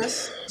thoughts on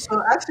this. So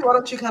actually, why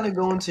don't you kind of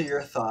go into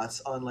your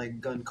thoughts on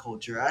like gun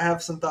culture? I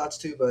have some thoughts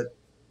too, but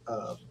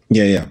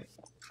yeah.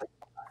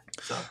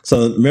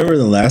 So remember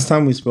the last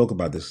time we spoke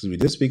about this, because we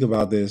did speak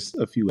about this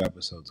a few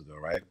episodes ago,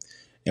 right?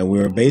 And we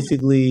were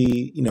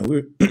basically,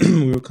 we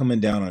were coming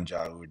down on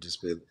John. We were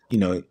just,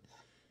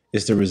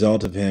 it's the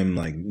result of him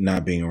like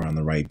not being around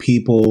the right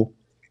people.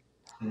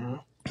 Mm-hmm.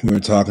 We were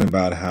talking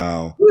about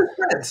how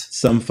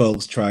some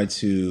folks try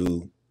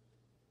to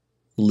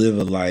live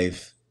a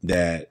life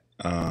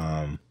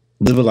or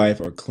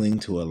cling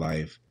to a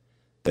life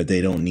that they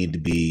don't need to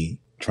be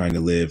trying to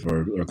live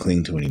or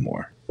cling to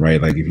anymore,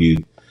 right? Like if you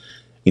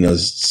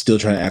still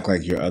trying to act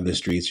like you're other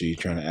streets, or you're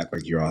trying to act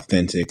like you're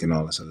authentic and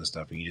all this other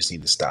stuff, and you just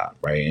need to stop,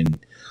 right? And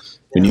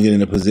when you get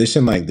in a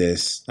position like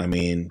this, I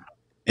mean,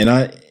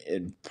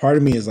 part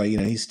of me is like,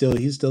 he's still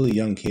a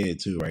young kid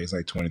too, right? He's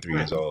like 23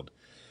 years old.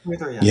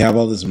 You have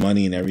all this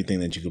money and everything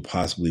that you could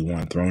possibly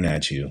want thrown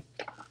at you,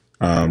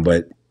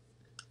 but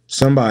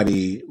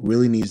somebody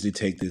really needs to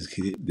take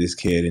this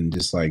kid and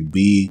just like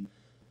be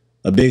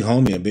a big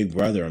homie, a big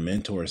brother, a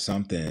mentor, or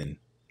something,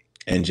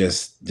 and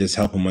just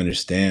help him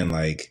understand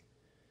like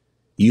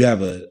you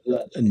have a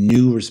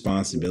new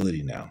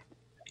responsibility now.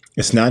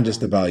 It's not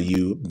just about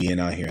you being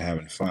out here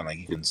having fun.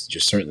 Like you're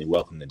certainly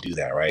welcome to do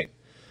that, right?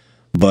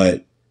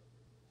 But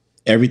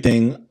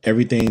everything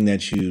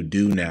that you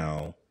do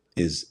now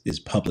is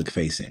public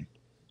facing.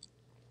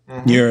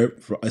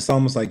 Mm-hmm. It's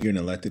almost like you're an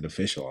elected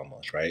official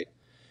almost, right?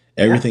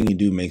 Everything you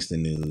do makes the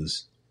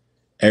news.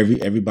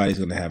 Everybody's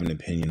going to have an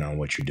opinion on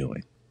what you're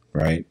doing,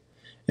 right?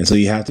 And so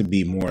you have to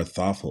be more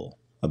thoughtful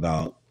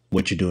about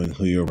what you're doing,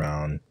 who you're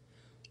around,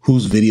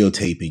 who's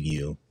videotaping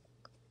you,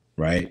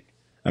 right?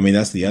 I mean,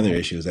 that's the other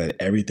issue, is that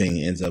everything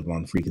ends up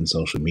on freaking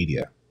social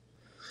media.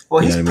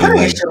 Well, he's putting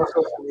his shit on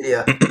social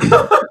media.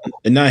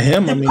 And not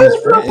him. I mean,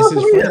 it's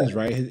his friends,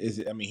 right? He's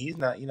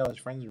not, his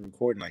friends are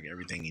recording like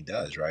everything he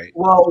does, right?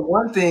 Well,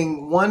 one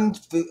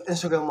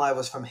Instagram Live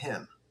was from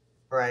him,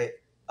 right?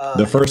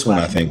 The first one,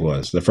 I think,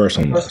 was. The first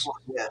one was.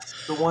 Yes.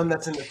 The one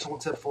that's in the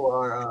tooltip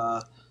for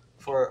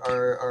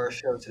our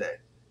show today.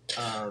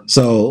 Um,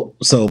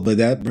 But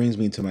that brings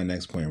me to my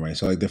next point, right?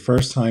 So, like the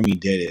first time he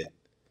did it,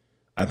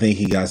 I think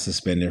he got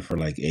suspended for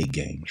like 8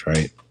 games,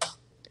 right?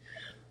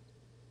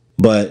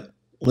 But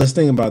let's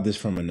think about this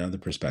from another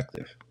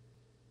perspective.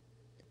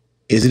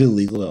 Is it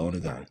illegal to own a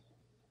gun?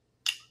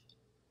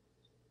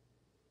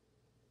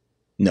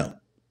 No,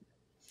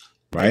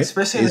 right?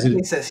 especially in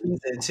the states that he's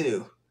in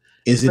too.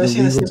 Is it Especially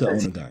in the illegal states to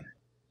that own a gun?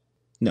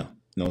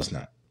 No, it's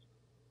not.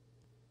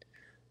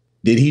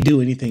 Did he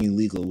do anything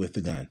illegal with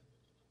the gun?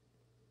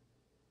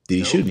 Did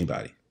he shoot Nope.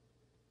 anybody?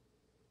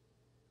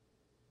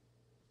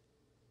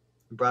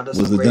 Brought us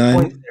Was some the great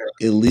points gun there.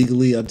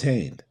 illegally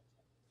obtained?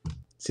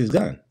 It's his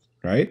gun,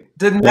 right?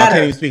 Didn't Well, I can't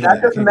matter. even speak on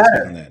That that. I doesn't can't even speak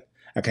matter. on that.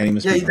 I can't even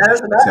Yeah, speak on that that.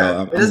 doesn't matter.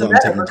 So It doesn't I'm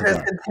matter taking it too because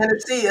far. in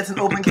Tennessee it's an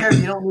open carry.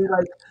 You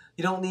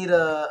don't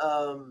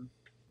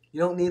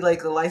need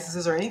like the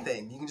licenses or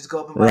anything. You can just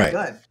go up and buy a Right.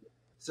 gun.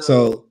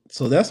 So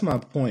that's my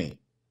point.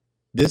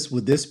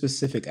 With this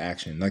specific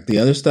action, like the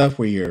other stuff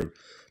where you're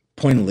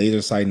pointing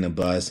laser sight in a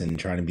bus and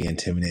trying to be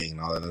intimidating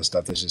and all that other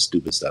stuff, that's just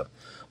stupid stuff.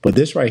 But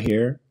this right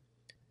here,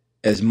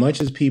 as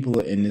much as people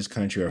in this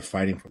country are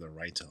fighting for the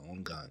right to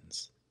own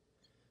guns,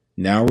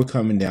 now we're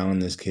coming down on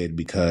this kid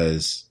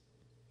because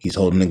he's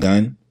holding a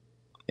gun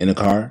in a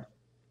car,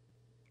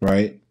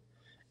 right?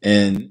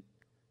 And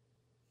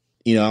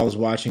I was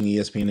watching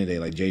ESPN today,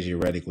 like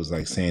JJ Redick was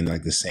like saying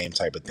like the same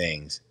type of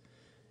things.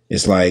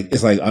 It's like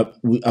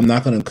I'm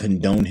not going to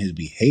condone his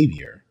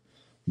behavior,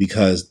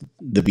 because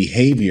the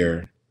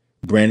behavior,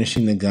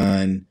 brandishing the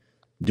gun,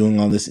 doing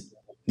all these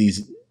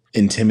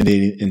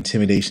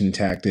intimidation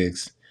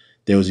tactics.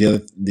 There was he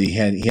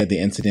had the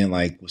incident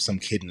like with some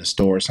kid in the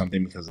store or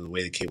something because of the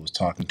way the kid was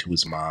talking to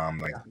his mom,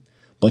 like a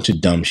bunch of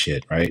dumb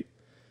shit, right?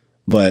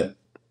 But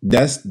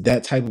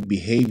that type of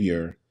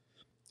behavior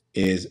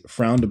is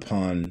frowned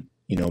upon,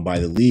 by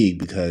the league,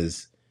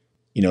 because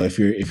if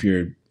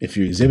you're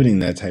exhibiting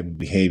that type of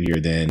behavior,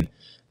 then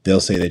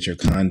they'll say that your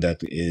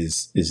conduct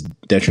is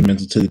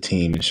detrimental to the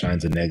team and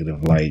shines a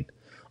negative light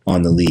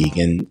on the league,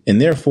 and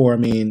therefore, I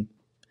mean,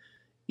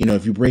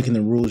 if you're breaking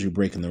the rules, you're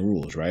breaking the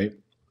rules, right?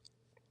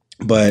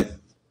 But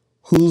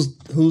who's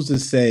to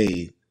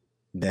say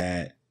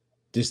that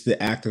just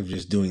the act of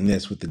just doing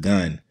this with the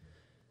gun,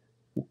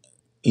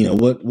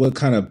 what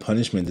kind of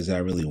punishment does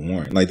that really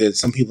warrant? Like,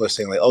 some people are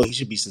saying like, oh, he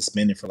should be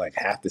suspended for like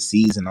half the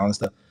season, all this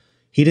stuff.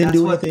 He didn't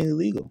do anything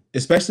illegal,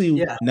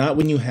 especially not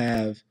when you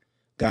have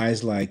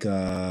guys like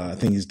I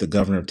think he's the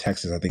governor of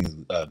Texas. I think it's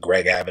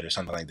Greg Abbott or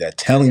something like that,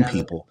 telling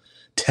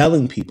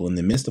people in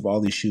the midst of all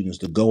these shootings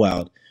to go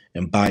out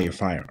and buy your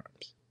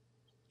firearms.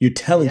 You're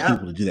telling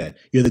people to do that.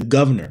 You're the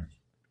governor.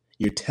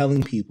 You're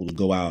telling people to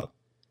go out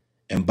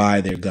and buy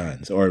their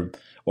guns, or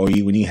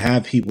when you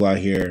have people out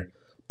here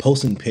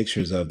posting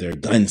pictures of their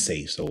gun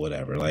safes or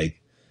whatever,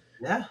 like,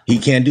 he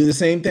can't do the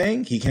same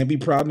thing. He can't be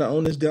proud to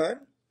own his gun.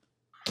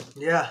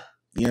 Yeah.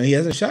 He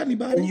hasn't shot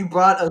anybody. And you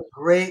brought a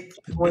great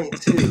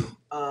point too.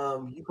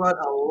 You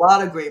brought a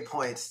lot of great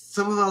points.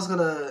 Some of them I was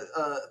gonna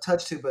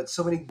touch to, but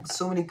so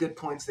many good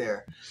points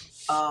there.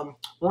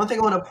 One thing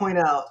I want to point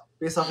out,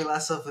 based off your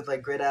last stuff with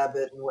like Greg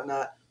Abbott and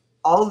whatnot,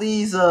 all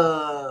these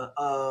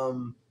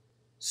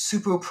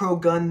super pro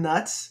gun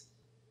nuts,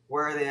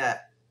 where are they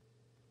at?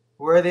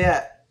 Where are they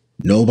at?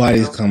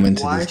 Nobody's coming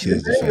to this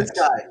kid's defense.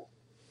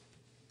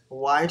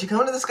 Why aren't you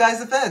coming to this guy's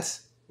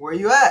defense? Where are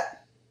you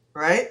at?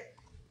 Right?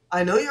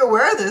 I know you're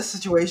aware of this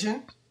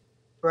situation,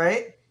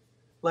 right?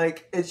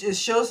 Like, it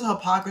shows the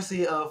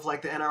hypocrisy of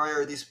like the NRA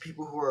or these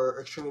people who are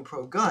extremely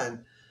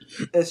pro-gun.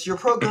 It's you're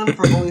pro-gun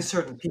for only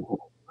certain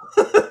people.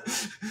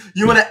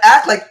 You want to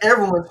act like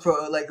everyone's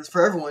pro, like it's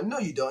for everyone. No,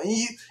 you don't.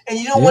 And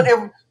you don't want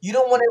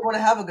everyone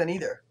to have a gun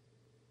either.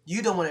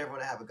 You don't want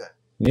everyone to have a gun.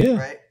 Yeah.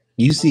 Right?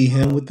 You see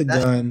him with the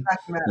gun,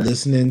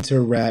 listening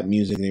to rap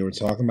music. They were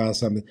talking about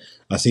something.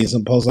 I seen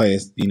some posts like,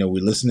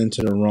 we're listening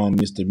to the wrong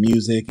Mr.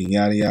 Music and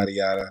yada, yada,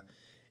 yada.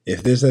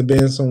 If this had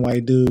been some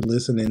white dude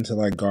listening to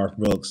like Garth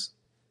Brooks,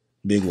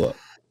 big whoop.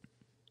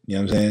 You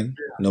know what I'm saying?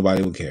 Yeah.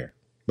 Nobody would care.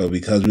 But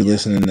because we're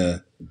listening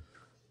to,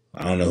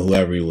 I don't know,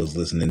 whoever he was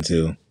listening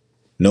to,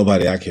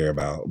 nobody I care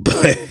about.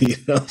 But,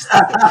 but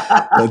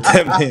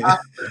that man,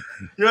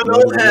 you're an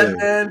old head,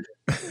 man.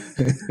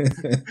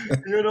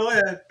 You're an old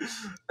head.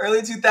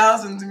 Early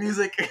 2000s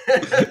music.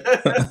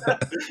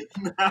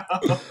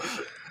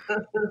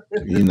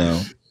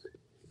 No.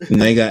 And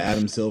they got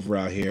Adam Silver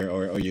out here,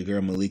 or your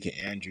girl Malika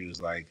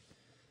Andrews, like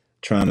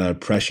trying to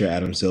pressure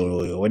Adam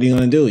Silver. What are you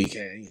gonna do? You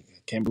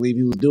can't believe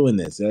he was doing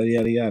this. Yada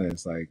yada yada.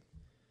 It's like,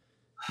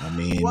 I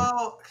mean,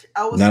 well,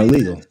 I was not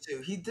illegal.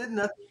 Too. He did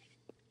nothing.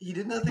 He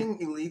did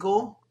nothing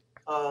illegal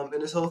in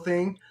this whole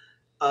thing.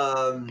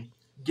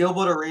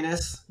 Gilbert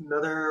Arenas,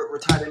 another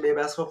retired NBA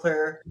basketball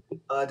player,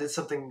 did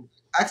something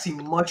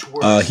actually much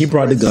worse. He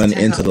brought the gun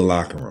into the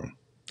locker room.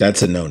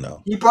 That's a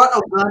no-no. He brought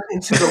a gun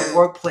into the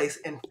workplace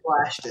and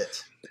flashed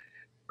it.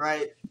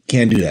 Right?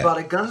 Can't do that. He brought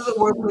a gun to the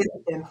workplace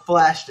and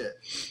flashed it.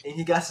 And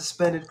he got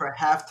suspended for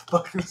half the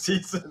fucking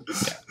season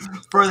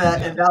for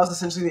that. And that was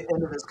essentially the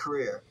end of his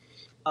career.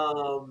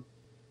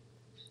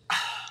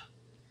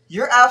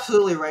 You're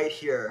absolutely right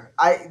here.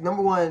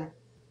 Number one,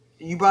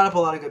 you brought up a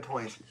lot of good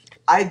points.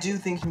 I do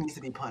think he needs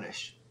to be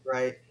punished,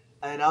 right?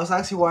 And I was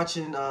actually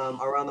watching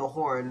Around the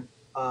Horn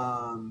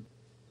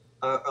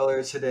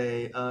earlier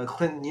today.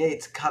 Clinton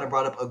Yates kind of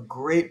brought up a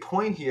great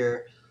point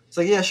here. It's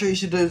like, yeah, sure, he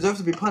should deserve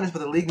to be punished, but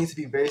the league needs to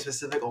be very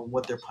specific on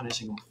what they're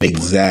punishing him for.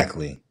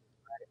 Exactly.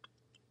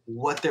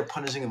 What they're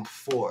punishing him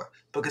for.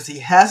 Because he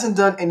hasn't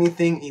done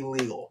anything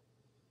illegal,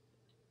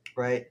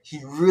 right?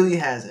 He really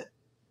hasn't.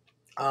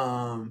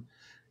 And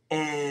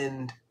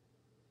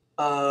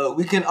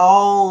we can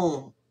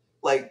all,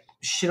 like,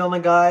 shit on the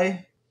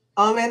guy.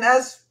 And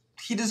as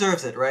he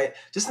deserves it, right?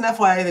 Just an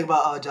FYI thing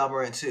about Ja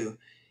Morant, too.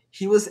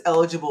 He was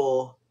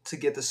eligible to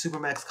get the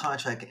Supermax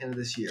contract at the end of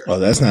this year. Oh,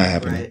 that's not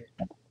happening. Right?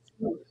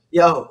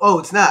 Yeah,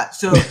 it's not.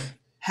 So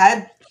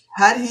had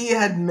he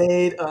had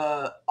made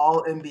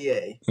All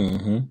NBA,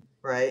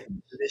 right,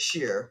 this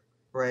year,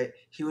 right,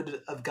 he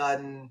would have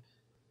gotten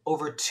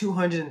over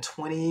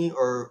 220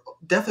 or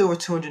definitely over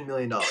 $200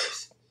 million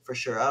for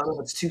sure. I don't know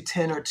if it's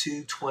 210 or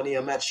 220.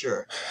 I'm not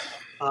sure.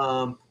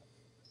 But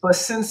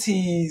since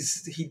he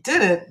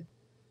didn't,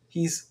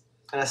 he's,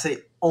 and I say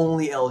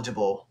only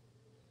eligible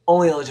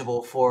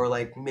for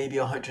like maybe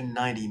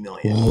 190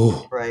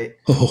 million, right?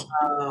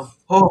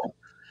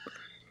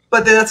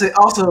 But then that's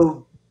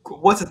also,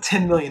 what's a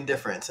 10 million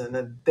difference? And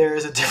then there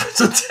is a difference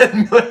of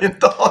 $10 million,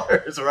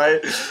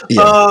 right?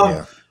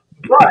 Yeah.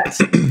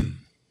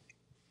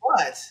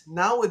 But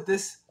now with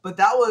this, but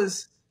that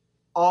was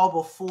all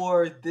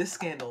before this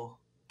scandal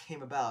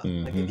came about.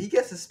 Like, if he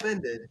gets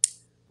suspended,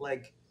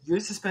 like, you're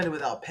suspended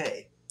without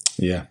pay.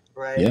 Yeah.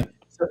 Right? Yeah.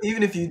 So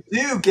even if you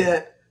do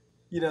get,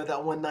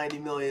 that 190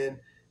 million,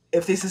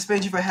 if they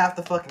suspend you for half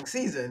the fucking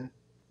season,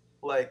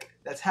 like,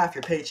 that's half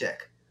your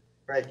paycheck.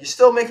 Right? You're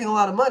still making a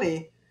lot of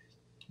money,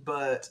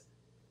 but,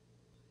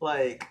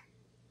 like,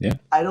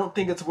 I don't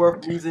think it's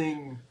worth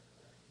losing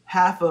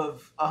half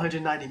of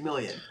 190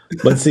 million.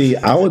 But see,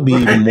 I would be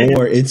even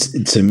more.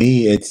 To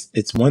me,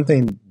 it's one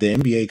thing. The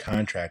NBA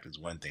contract is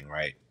one thing,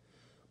 right?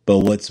 But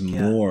what's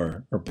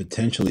more, or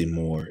potentially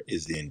more,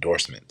 is the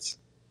endorsements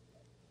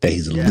that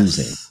he's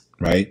losing,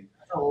 right?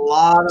 A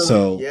lot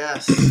of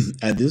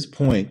at this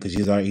point, because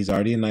he's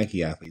already a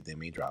Nike athlete, they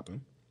may drop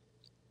him.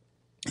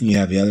 And you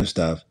have the other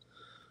stuff,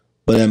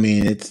 but I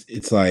mean,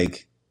 it's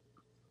like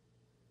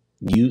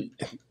I'm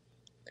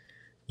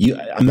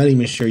not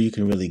even sure you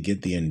can really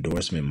get the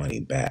endorsement money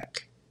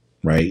back,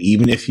 right?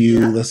 Even if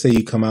let's say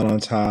you come out on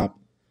top,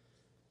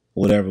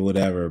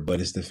 whatever, but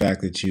it's the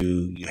fact that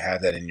you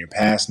have that in your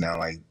past now,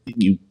 like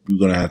you're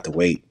going to have to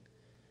wait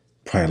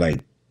probably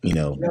like,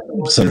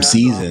 some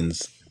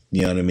seasons,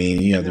 you know what I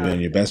mean? You have to be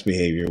on your best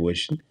behavior,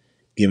 which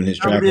given his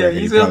track record,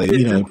 he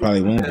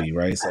probably won't be,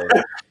 right? So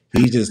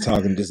he's just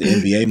talking just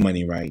NBA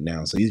money right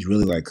now. So he's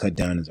really like cut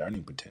down his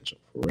earning potential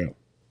for real.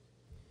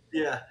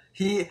 Yeah.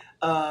 He's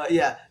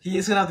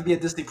gonna have to be a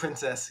Disney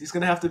princess. He's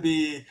gonna have to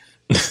be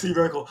Steve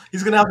Urkel.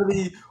 He's gonna have to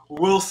be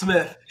Will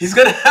Smith. He's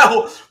gonna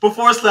have,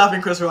 before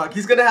slapping Chris Rock,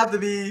 he's gonna have to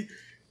be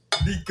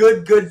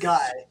the good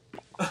guy.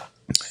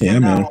 Yeah,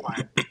 man.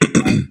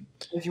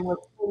 If you want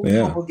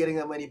people getting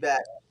that money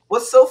back.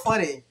 What's so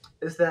funny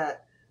is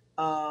that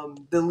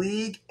the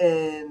league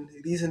and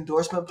these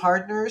endorsement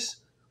partners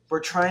were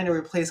trying to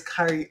replace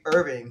Kyrie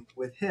Irving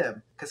with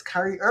him, because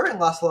Kyrie Irving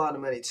lost a lot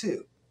of money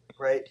too,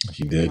 right?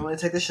 He did. He wanted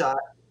to take the shot.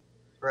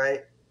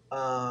 Right?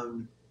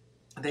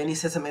 Then he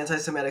said some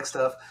anti-Semitic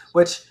stuff,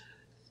 which,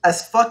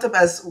 as fucked up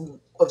as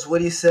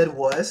what he said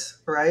was,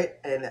 right?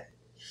 And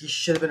he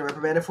should have been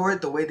reprimanded for it.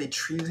 The way they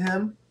treated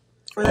him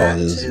for that,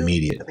 it was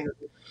immediate.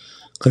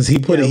 Because he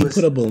put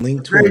up a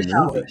link to a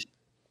movie.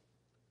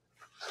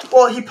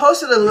 Well, he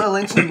posted a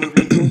link to a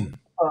movie,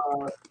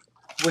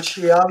 which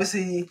he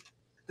obviously,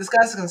 this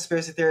guy's a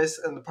conspiracy theorist,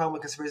 and the problem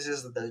with conspiracy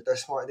is that they're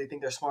smart. They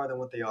think they're smarter than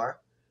what they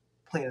are,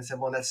 plain and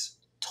simple. And that's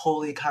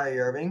totally Kyrie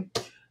Irving.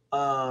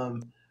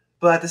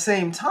 But at the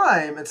same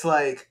time, it's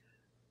like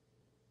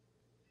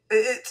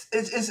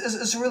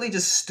it's really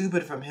just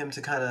stupid from him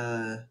to kind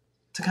of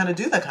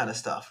do that kind of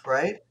stuff,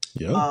 right?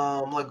 Yeah.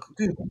 Like,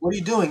 dude, what are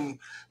you doing?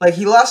 Like,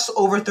 he lost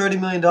over $30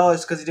 million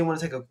because he didn't want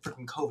to take a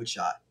freaking COVID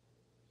shot.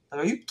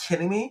 Like, are you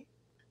kidding me?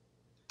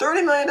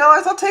 $30 million?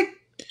 I'll take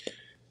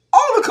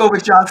all the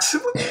COVID shots.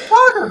 What are you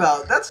talking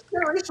about? That's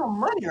generational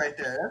money right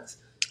there.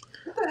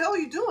 What the hell are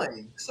you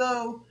doing?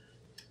 So.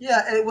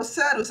 Yeah, and what's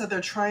sad was that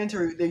they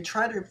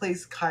tried to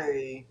replace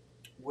Kyrie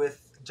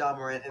with Ja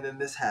Morant, and then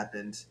this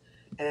happened.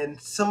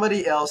 And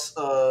somebody else,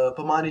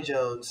 Bomani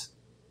Jones,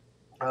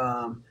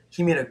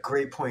 he made a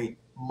great point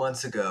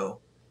months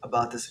ago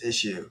about this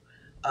issue,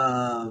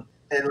 and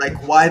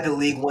like why the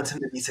league wants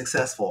him to be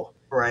successful,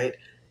 right?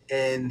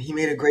 And he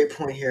made a great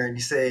point here, and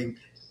he's saying,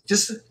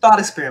 just a thought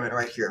experiment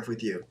right here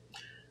with you.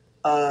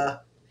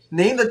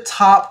 Name the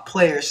top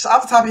players, just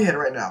off the top of your head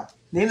right now.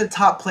 Name the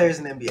top players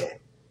in the NBA.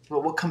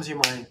 Well, what comes to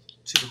your mind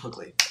super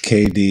quickly?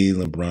 KD,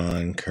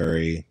 LeBron,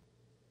 Curry.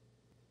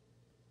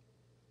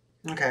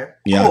 Okay.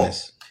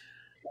 Giannis.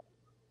 Cool.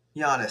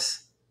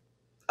 Giannis.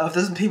 Of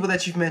those people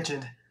that you've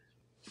mentioned,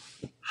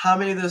 how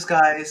many of those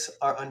guys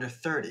are under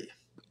 30?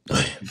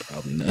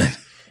 Probably none.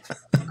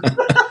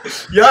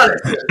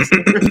 Giannis.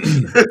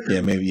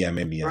 Yeah, maybe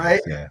Giannis.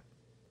 Right? Yeah.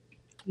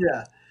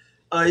 Yeah.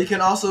 You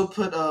can also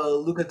put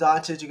Luka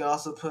Doncic. You can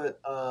also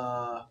put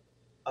Jokic.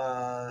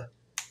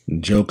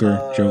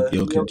 Joker.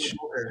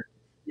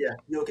 Yeah,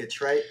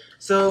 Jokic, right?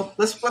 So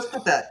let's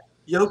put that.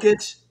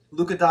 Jokic,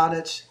 Luka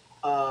Doncic,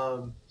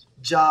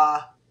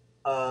 Ja,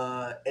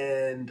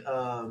 and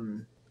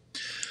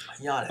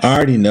Giannis. I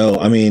already know.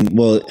 I mean,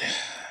 well,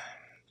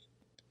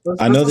 Let's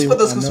I know put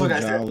those I know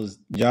guys there.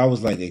 Ja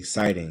was like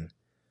exciting,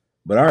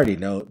 but I already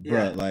know,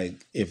 Yeah. bro.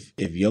 Like if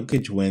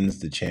Jokic wins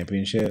the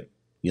championship,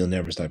 you'll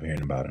never stop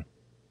hearing about him.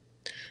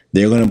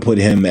 They're gonna put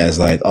him as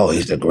like, oh,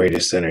 he's the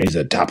greatest center. He's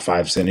a top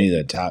 5 center. He's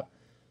a top.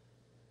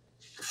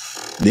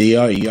 You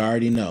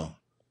already know.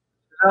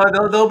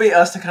 They'll be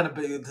us to kind of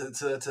be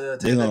to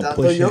They're gonna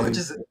push him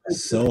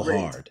so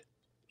hard.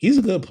 He's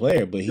a good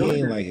player, but he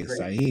ain't like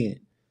excited.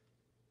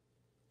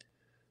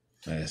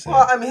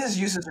 Well, I mean, his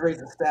usage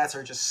rates and stats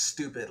are just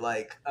stupid.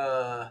 Like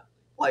the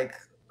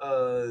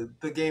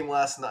game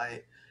last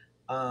night.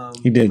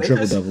 He did a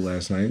triple-double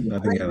last night. I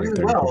think he had like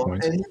 34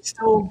 points. And he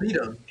still beat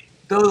him.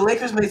 Though the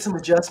Lakers made some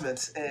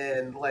adjustments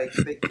and like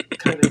they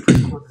kind of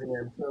improved towards the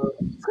end. So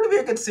it's gonna be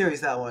a good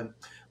series, that one.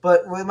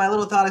 But with my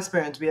little thought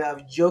experiments, we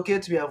have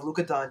Jokic, we have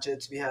Luka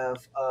Doncic, we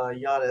have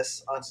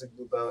Giannis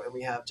Antetokounmpo, and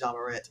we have Ja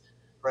Morant,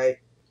 right?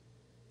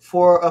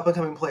 4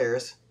 up-and-coming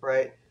players,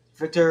 right?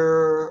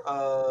 Victor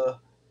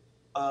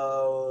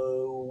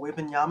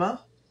Wembanyama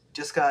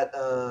just got.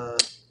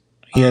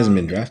 He hasn't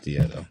been drafted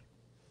yet, though.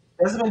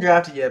 He hasn't been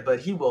drafted yet, but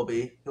he will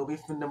be. He'll be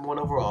number 1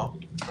 overall,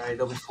 right?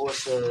 They'll be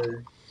forced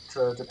to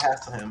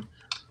pass on him.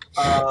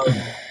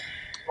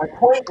 My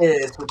point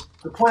is,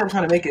 the point I'm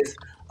trying to make is,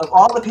 of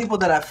all the people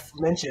that I've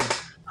mentioned,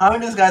 how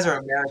many of these guys are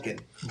American?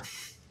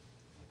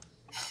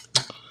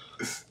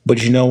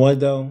 But you know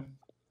what, though?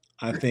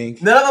 I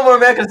think none of them are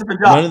Americans except for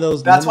Ja. None of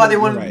those. That's why they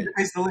wanted to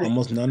face the league.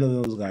 Almost none of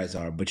those guys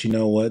are. But you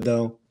know what,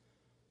 though?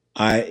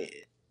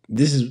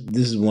 This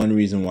is one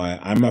reason why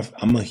I'm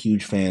a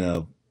huge fan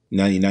of.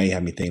 Now you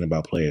have me thinking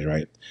about players,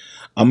 right?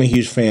 I'm a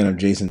huge fan of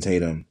Jason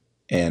Tatum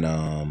and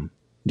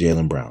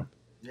Jaylen Brown.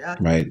 Yeah.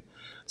 Right.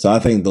 So I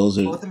think those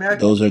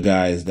are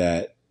guys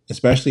that,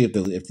 especially if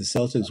the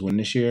Celtics win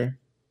this year,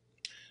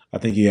 I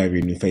think you have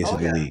your new face of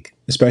the league,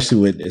 especially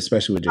with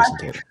Jason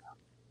Tatum.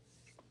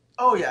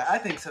 Oh yeah, I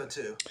think so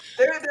too.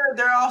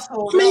 They're also.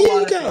 But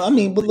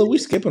look, we're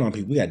skipping on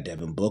people. We got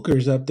Devin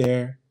Booker's up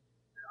there.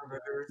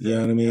 You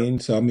know what I mean?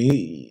 So I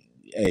mean,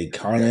 hey,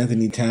 Karl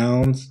Anthony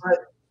Towns.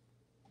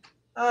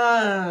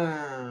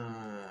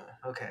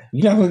 Okay.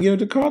 You're not gonna give it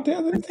to Karl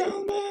Anthony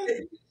Towns,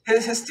 man.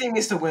 His team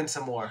needs to win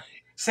some more.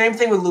 Same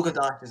thing with Luka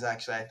Doncic,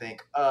 actually. I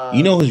think.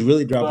 You know who's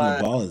really dropping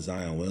the ball is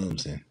Zion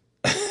Williamson.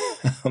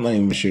 I'm not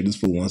even sure this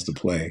fool wants to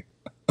play.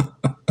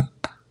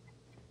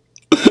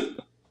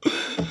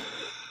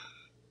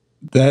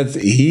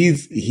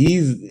 He's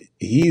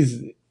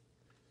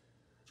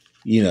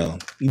you know,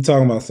 you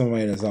talking about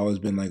somebody that's always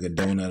been like a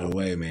donut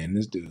away, man.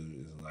 This dude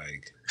is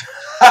like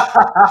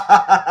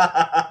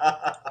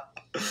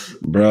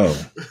bro.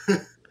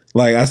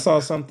 Like I saw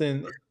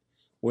something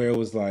where it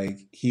was like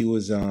he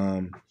was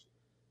saying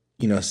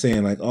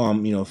like, oh,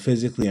 I'm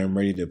physically I'm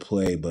ready to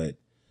play, but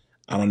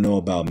I don't know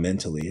about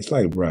mentally. It's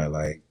like, bro,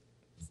 like,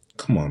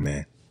 come on,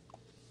 man.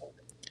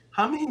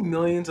 How many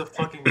millions of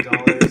fucking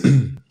dollars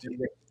do you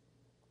make?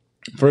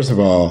 First of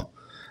all,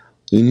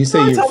 when you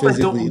say you're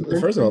physically,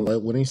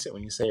 like, when you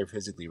say you're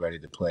physically ready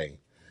to play,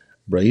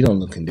 bro, you don't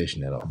look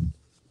conditioned at all.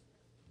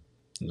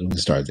 We can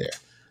start there.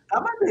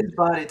 That might be his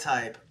body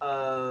type.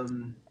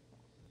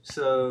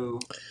 So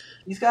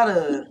he's got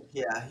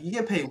you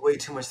get paid way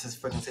too much to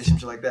fucking say some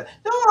shit like that.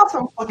 No, I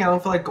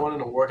don't feel like going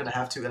into work and I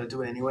have to, gotta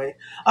do it anyway.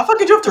 I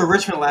fucking drove to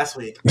Richmond last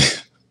week. I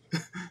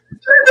don't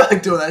feel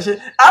like doing that shit.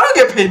 I don't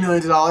get paid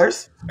millions of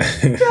dollars.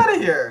 Get out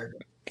of here.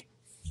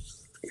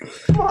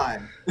 Come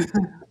on.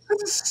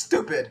 This is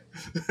stupid.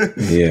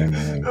 Yeah,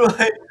 man.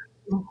 Like,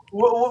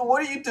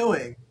 what are you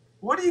doing?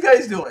 What are you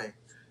guys doing?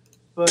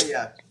 But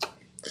yeah.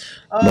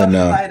 But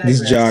no,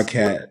 this Ja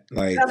Cat,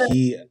 like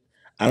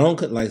I don't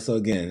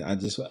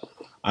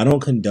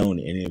condone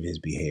any of his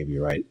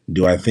behavior, right?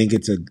 Do I think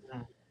is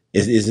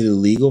it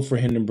illegal for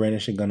him to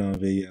brandish a gun on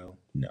video?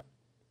 No.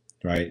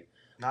 Right?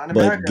 Not in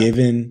America. But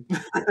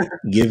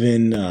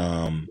given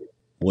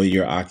what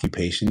your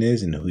occupation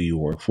is and who you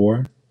work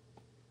for,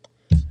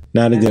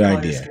 not a good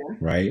idea,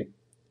 right?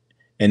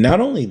 And not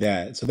only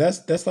that, so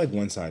that's like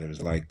one side of it.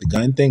 Like the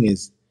gun thing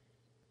is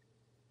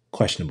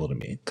questionable to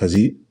me because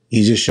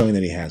he's just showing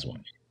that he has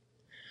one.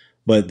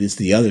 But it's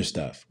the other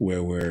stuff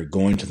where we're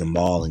going to the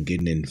mall and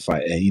getting in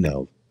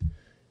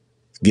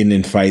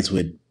fights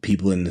with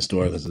people in the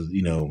store because of,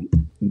 the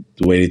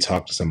way they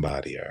talk to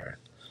somebody or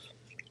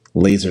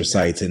laser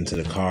sights into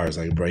the cars.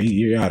 Like, bro,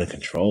 you're out of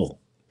control.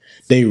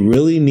 They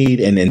really need,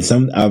 and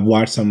I've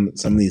watched some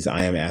of these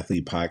I Am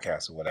Athlete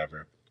podcasts or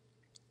whatever.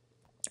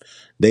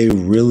 They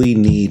really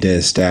need to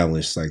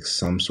establish like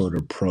some sort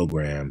of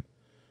program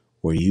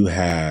where you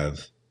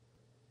have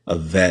a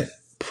vet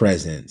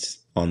presence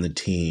on the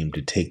team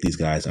to take these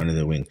guys under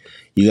their wing.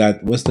 You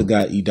got, what's the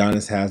guy,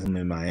 Udonis Haslem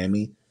in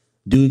Miami?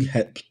 Dude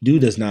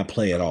does not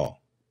play at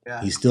all.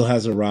 Yeah. He still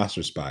has a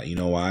roster spot. You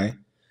know why?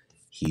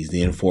 He's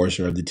the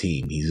enforcer of the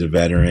team. He's a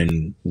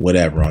veteran,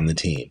 whatever, on the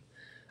team.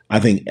 I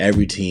think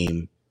every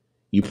team,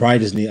 you probably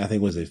just need, I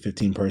think, was it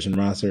 15-person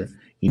roster?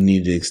 You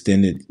need to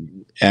extend it,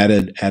 add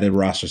a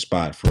roster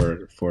spot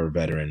for a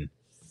veteran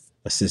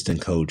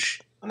assistant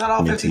coach. Not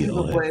all 15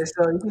 people play,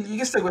 so you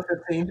can stick with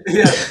 15.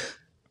 Yeah.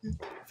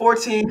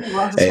 14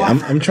 roster Hey,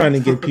 spot. I'm trying to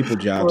get people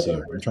jobs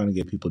here. I'm trying to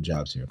get people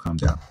jobs here. Calm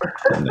down.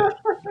 Calm down.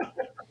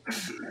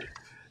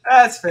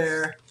 That's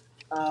fair.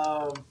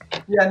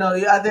 Yeah, no,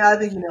 I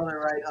think you nailed it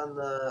right on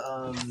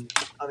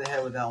the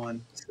head with that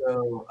one.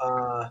 So,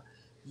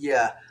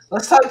 yeah,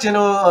 let's talk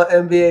general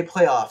NBA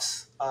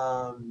playoffs.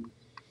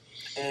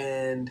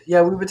 And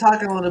yeah, we've been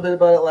talking a little bit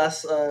about it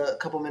last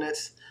couple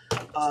minutes.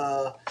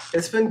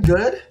 It's been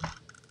good.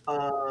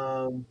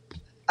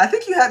 I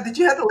think did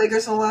you have the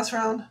Lakers in the last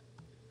round?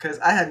 Because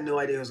I had no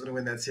idea who was going to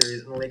win that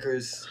series, and the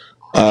Lakers.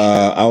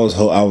 I was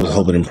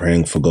hoping and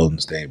praying for Golden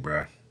State,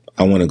 bro.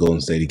 I wanted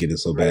Golden State to get it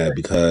so bad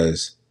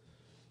because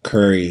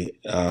Curry,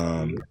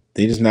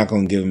 they just not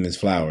going to give him his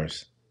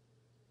flowers.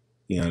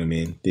 You know what I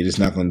mean? They're just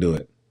not going to do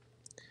it.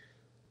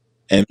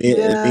 And me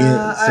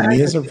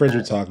and some friends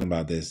were talking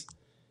about this,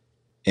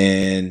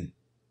 and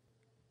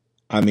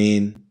I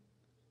mean,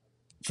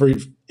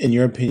 in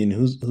your opinion,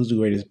 who's the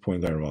greatest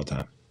point guard of all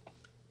time?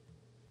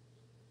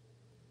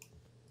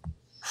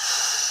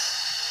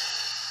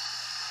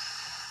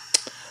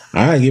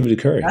 I gotta give it to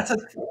Curry.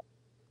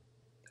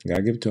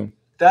 Gotta give it to him.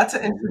 That's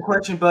an interesting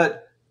question,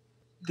 but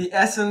the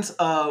essence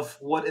of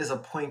what is a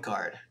point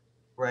guard,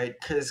 right?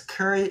 Because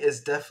Curry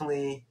is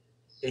definitely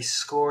a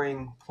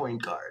scoring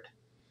point guard,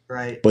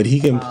 right? But he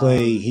can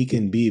play. He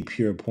can be a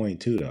pure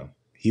point too, though.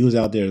 He was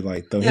out there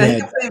like though.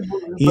 Yeah,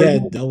 he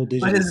had double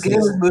digits. But his game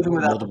is moving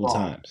without the ball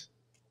times.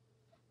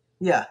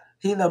 Yeah,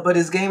 but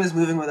his game is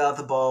moving without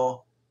the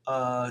ball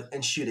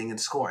and shooting and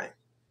scoring,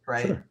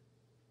 right? Sure.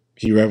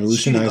 He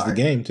revolutionized the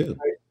game too.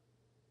 Right?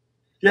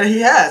 Yeah,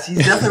 he has. He's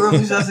definitely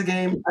revolutionized the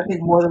game. I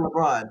think more than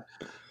LeBron.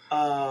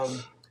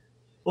 I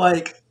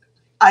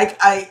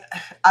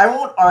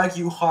won't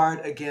argue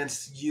hard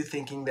against you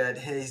thinking that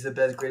he's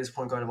the greatest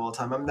point guard of all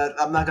time. I'm not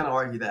going to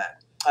argue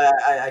that.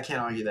 I can't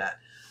argue that.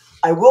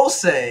 I will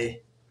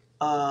say,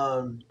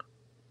 the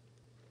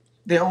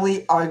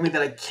only argument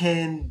that I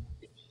can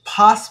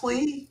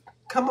possibly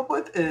come up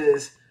with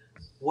is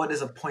what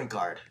is a point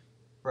guard,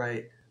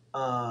 right?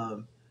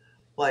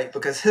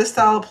 Because his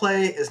style of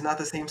play is not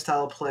the same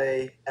style of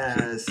play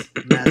as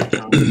Magic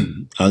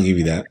Johnson. I'll give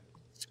you that.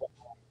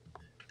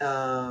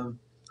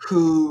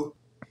 Who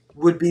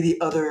would be the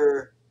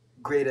other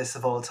greatest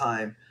of all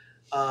time?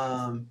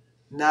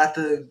 Not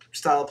the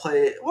style of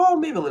play. Well,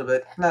 maybe a little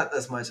bit, not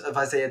as much of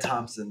Isaiah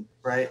Thompson,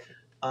 right?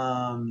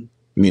 You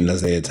mean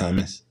Isaiah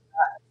Thomas?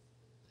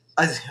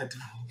 Isaiah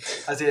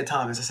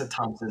Thomas. I said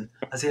Thompson.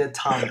 Isaiah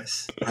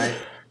Thomas, right?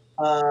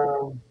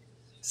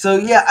 So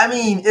yeah, I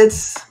mean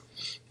it's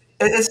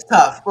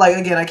tough. Like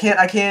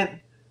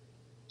again,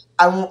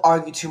 I won't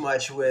argue too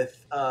much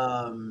with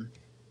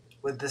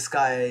this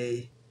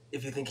guy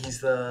if you think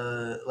he's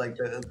the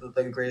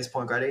greatest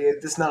point guard.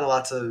 There's not a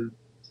lot to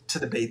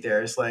debate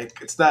there. It's like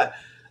that's not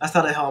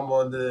a hill I'm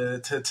willing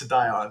to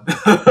die on.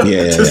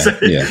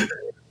 Yeah.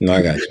 No,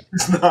 I got you.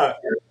 It's not.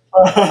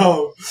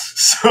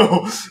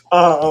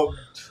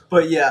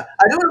 But yeah,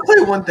 I do want to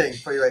play one thing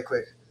for you right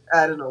quick.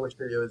 I don't know which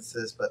video this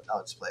is, but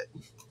I'll just play it.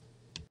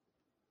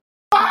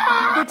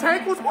 The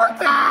tank was worth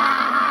it.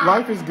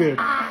 Life is good.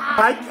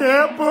 I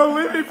can't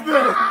believe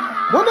this.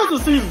 When does the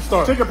season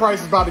start? Ticket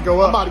price is about to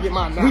go up. I'm about to get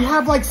mine now. We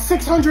have like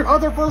 600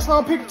 other first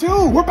round picks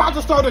too. We're about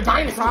to start a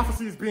dynasty.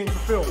 Prophecy is being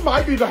fulfilled. This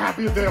might be the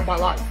happiest day of my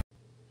life.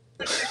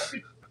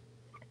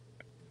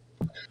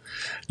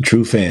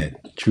 True fan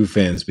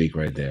speak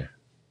right there.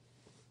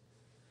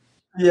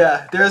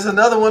 Yeah, there's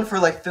another one for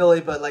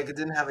Philly, but it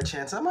didn't have a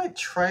chance. I might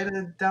try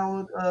to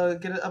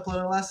download, get it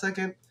uploaded last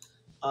second.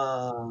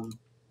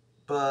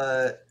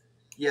 But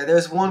yeah,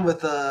 there's one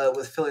with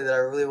Philly that I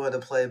really wanted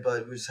to play,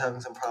 but we're just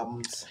having some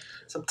problems,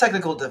 some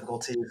technical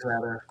difficulties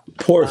rather.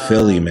 Poor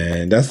Philly,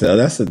 man.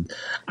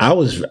 I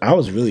was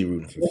really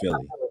rooting for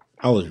Philly.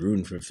 I was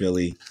rooting for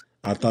Philly.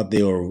 I thought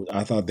they were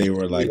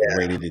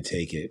ready to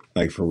take it,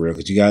 for real.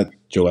 Because you got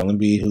Joel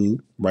Embiid, who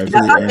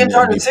rightfully earned the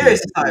MVP.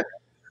 Serious this time.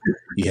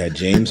 You had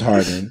James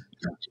Harden.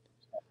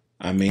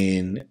 I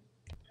mean,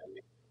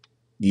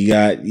 they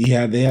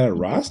had a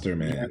roster,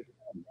 man.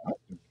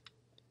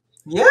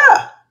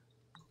 Yeah,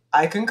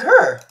 I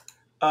concur.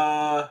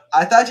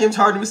 I thought James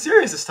Harden was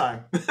serious this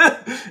time,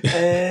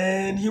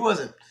 and he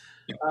wasn't.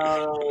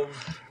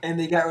 And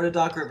they got rid of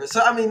Doc Rivers.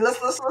 So I mean, let's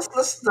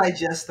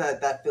digest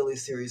that Philly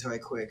series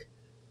right quick.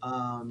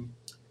 And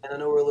I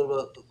know we're a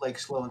little bit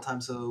slow on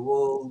time, so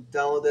we'll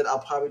download it. I'll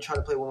probably try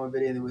to play one more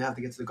video, and then we have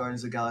to get to the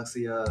Guardians of the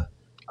Galaxy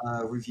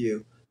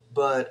review.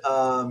 But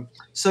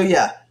so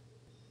yeah,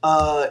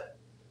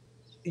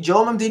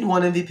 Joel Embiid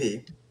won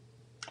MVP,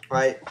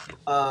 right?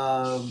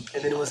 And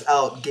then it was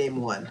out game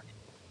one,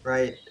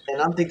 right?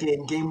 And I'm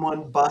thinking game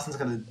one, Boston's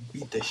gonna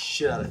beat the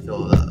shit out of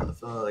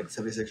Philly,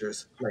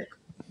 76ers,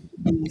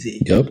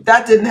 easy. Yep.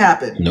 That didn't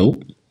happen.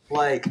 Nope.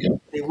 Like,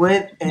 they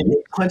went and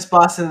they punched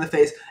Boston in the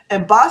face.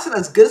 And Boston,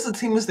 as good as a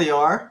team as they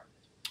are,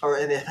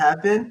 and they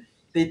have been,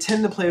 they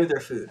tend to play with their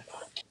food.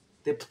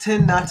 They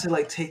tend not to,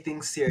 like, take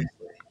things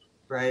seriously,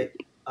 right?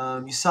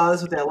 You saw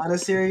this with the Atlanta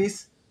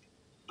series.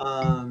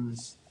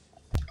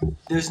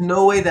 There's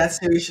no way that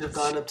series should have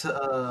gone up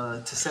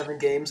to 7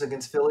 games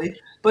against Philly,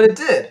 but it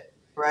did,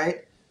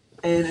 right?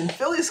 And in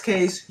Philly's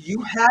case,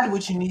 you had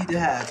what you need to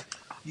have.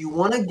 You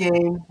won a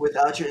game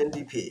without your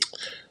MVP.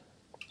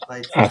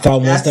 Like, I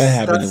thought once that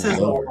happened, it was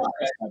over.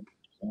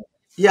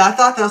 Yeah, I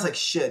thought that was like,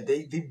 shit,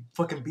 they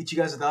fucking beat you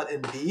guys without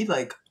Embiid?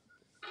 Like,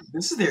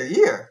 this is their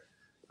year,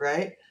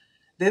 right?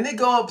 Then they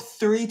go up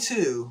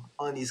 3-2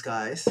 on these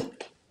guys,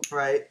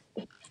 right?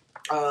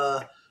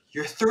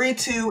 You're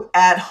 3-2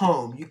 at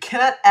home. You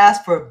cannot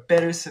ask for a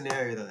better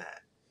scenario than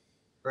that,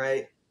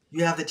 right?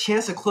 You have the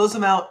chance to close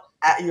them out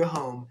at your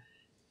home,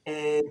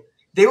 and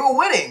they were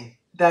winning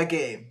that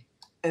game.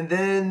 And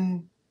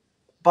then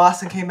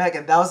Boston came back,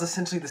 and that was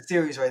essentially the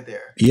series right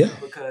there. Yeah.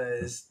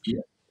 Because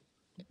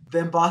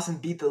then Boston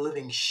beat the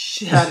living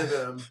shit out of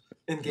them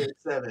in Game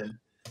 7.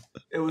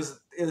 It was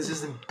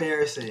just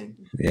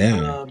embarrassing.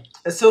 Yeah.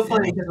 It's so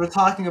funny because we're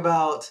talking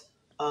about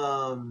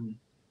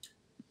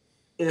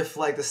if,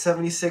 like, the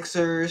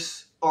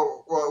 76ers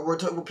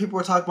or people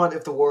were talking about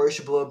if the Warriors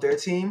should blow up their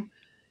team.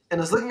 And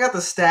I was looking at the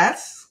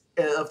stats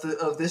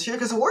of this year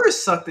because the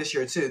Warriors sucked this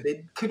year too.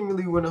 They couldn't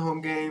really win a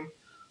home game.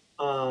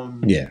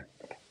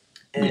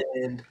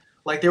 And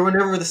like, they were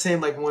never the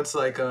same. Like, once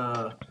like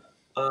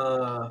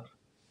Draymond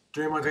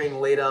Green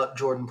laid out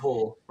Jordan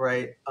Poole,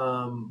 right?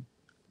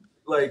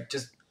 Like,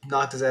 just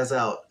knocked his ass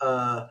out.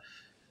 I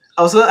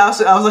was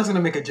actually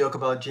gonna make a joke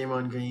about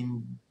Draymond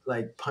Green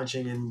like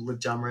punching in with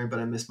John Moran, but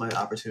I missed my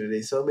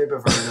opportunity. So maybe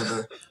I'll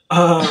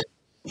find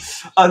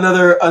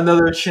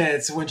another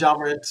chance when John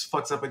Moran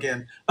fucks up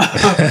again.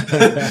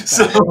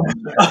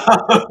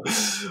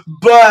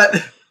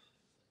 But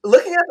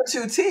looking at the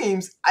two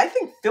teams, I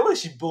think Philly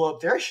should blow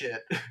up their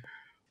shit.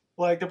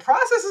 Like, the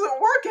process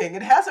isn't working.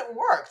 It hasn't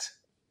worked,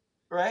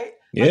 right?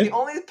 Yeah. Like, the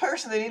only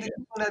person they need to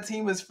keep on that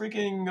team is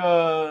freaking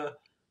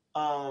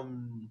Joel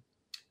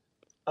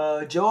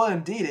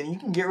Embiid, and you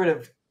can get rid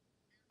of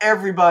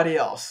everybody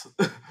else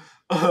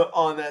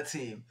on that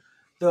team.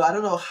 Though I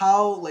don't know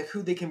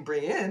who they can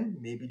bring in.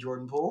 Maybe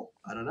Jordan Poole.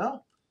 I don't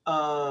know.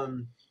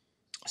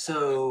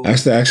 So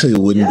actually, it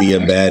wouldn't be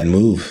a bad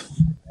move,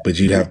 but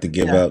you'd have to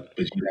give up.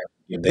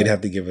 They'd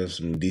have to give us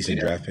some decent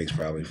draft picks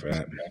probably for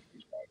that.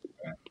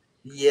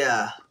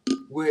 Yeah,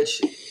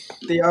 which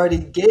they already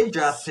gave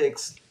draft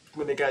picks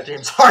when they got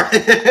James Harden.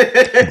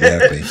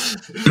 Exactly.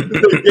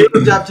 They gave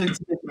draft picks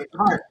to James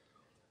Harden,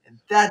 and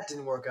that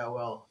didn't work out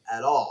well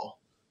at all.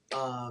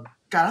 God,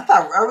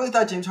 I really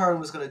thought James Harden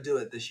was going to do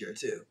it this year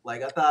too.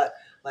 Like, I thought,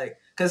 like,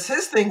 because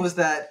his thing was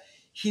that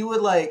he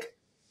would, like,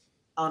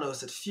 I don't know,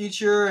 is it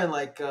Future and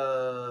like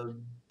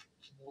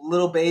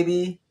Little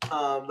Baby,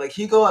 like,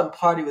 he'd go out and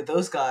party with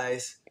those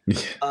guys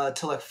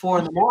till like 4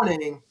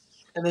 a.m,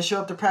 and then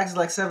show up to practice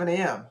like 7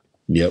 a.m.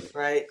 Yep.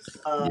 Right.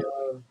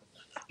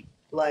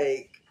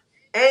 Like,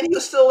 and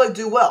he'll still like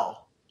do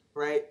well,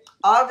 right?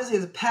 Obviously,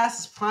 it's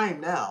past his prime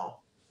now.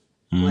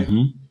 Like,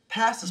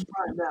 past his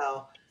prime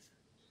now.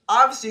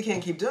 Obviously, you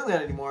can't keep doing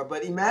that anymore,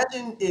 but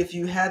imagine if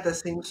you had the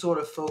same sort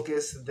of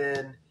focus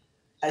then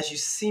as you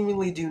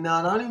seemingly do now.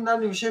 Not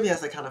even sure if he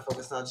has that kind of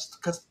focus now, just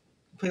because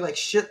he played like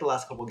shit the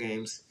last couple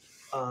games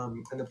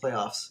in the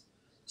playoffs.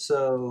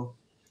 So,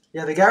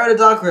 yeah, they got rid of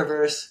Doc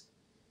Rivers.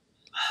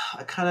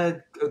 I kind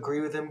of agree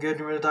with him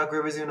getting rid of Doc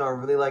Rivers, even though I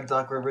really like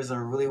Doc Rivers.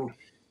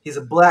 He's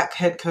a black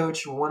head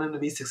coach who wanted him to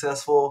be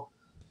successful.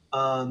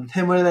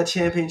 Him winning that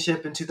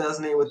championship in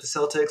 2008 with the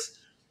Celtics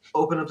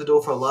opened up the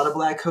door for a lot of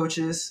black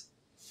coaches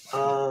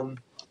to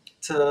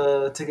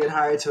get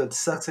hired. So it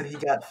sucks that he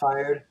got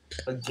fired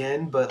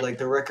again, but like,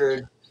 the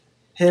record,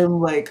 him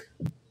like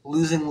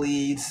losing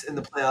leads in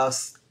the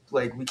playoffs,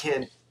 like, we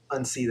can't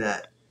unsee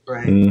that,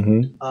 right?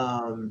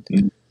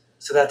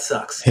 So that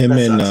sucks. Him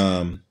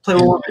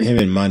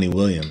and Monty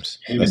Williams.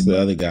 That's the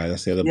other guy.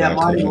 That's the other black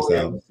coach that's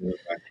out.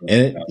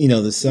 And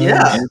the Suns.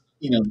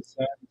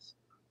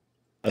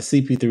 A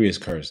CP3 is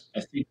cursed.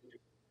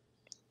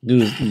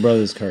 Dude's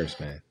brother's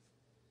cursed, man.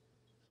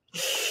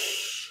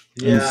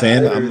 Yeah,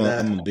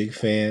 I'm a big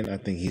fan. I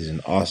think he's an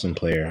awesome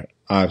player.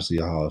 Obviously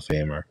a Hall of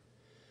Famer.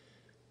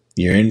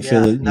 You're in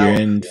You're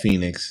in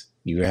Phoenix.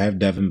 You have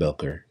Devin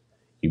Booker.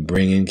 You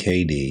bring in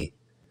KD.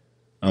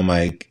 I'm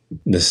like,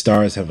 the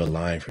stars have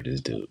aligned for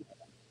this dude.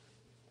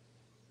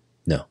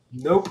 No.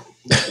 Nope.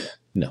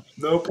 No.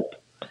 Nope.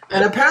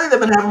 And apparently they've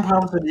been having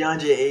problems with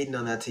DeAndre Ayton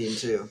on that team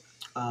too,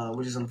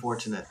 which is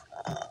unfortunate.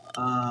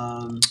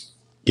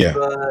 Yeah.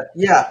 But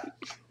yeah.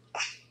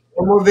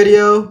 One more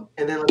video,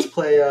 and then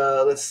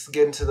let's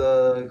get into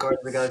the Guardians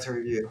of the Galaxy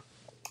review.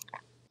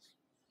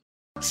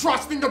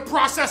 trusting the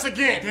process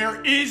again.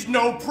 There is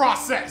no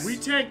process. We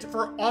tanked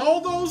for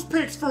all those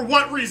picks for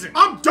what reason?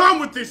 I'm done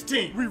with this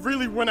team. We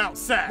really went out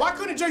sad. Why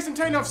couldn't Jason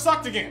Tatum have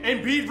sucked again?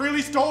 Embiid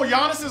really stole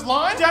Giannis's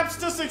line? Steps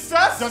to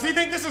success? Does he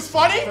think this is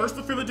funny? First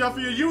the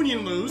Philadelphia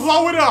Union lose.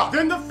 Blow it up.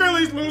 Then the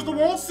Phillies lose the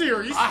World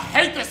Series. I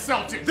hate the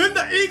Celtics. Then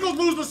the Eagles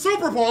lose the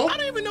Super Bowl. I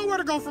don't even know where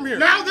to go from here.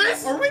 Now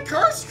this? Are we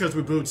cursed? Because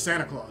we booed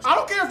Santa Claus. I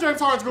don't care if James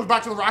Harden goes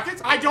back to the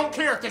Rockets. I don't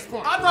care at this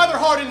point. I'd rather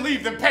Harden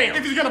leave than pay him.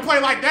 If he's gonna play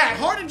like that,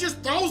 Harden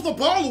just throws the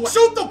ball away.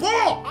 Shoot the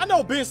ball! I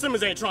know Ben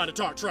Simmons ain't trying to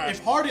talk trash.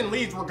 If Harden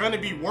leaves, we're gonna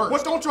be worse.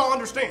 What don't y'all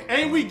understand?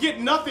 And we get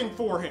nothing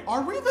for him.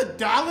 Are we the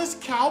Dallas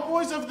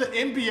Cowboys of the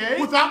NBA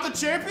without the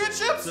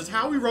championships? Does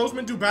Howie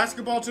Roseman do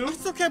basketball too? I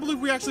still can't believe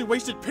we actually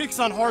wasted picks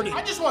on Harden.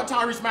 I just want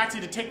Tyrese Maxey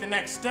to take the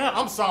next step.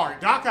 I'm sorry,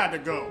 Doc had to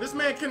go. This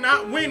man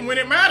cannot win when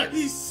it matters.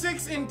 He's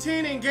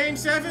 6-10 in Game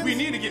 7. We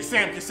need to get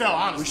Sam Cassell,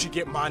 honestly. We should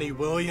get Monty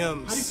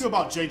Williams. How do you feel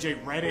about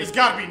JJ Redick? It's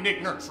gotta be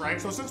Nick Nurse, right?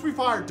 So since we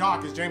fired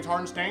Doc, is James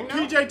Harden staying now?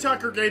 PJ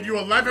Tucker gave you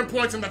 11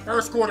 points in the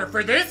first quarter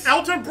for this.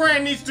 Elton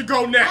Brand needs to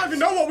go next. I don't even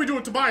know what we do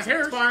with Tobias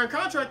Harris. Expiring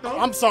contract though.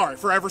 I'm sorry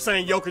for ever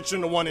saying Jokic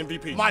shouldn't have won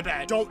MVP. My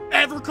bad. Don't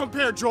ever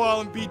compare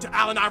Joel Embiid to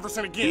Allen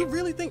Iverson again. Do you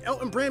really think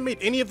Elton Brand made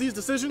any of these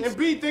decisions?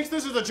 Embiid thinks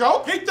this is a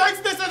joke? He thinks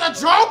this is a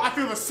joke? I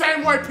feel the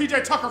same way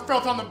PJ Tucker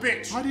felt on the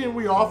bench. Why didn't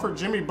we offer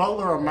Jimmy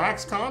Butler a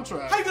max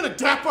contract? How you gonna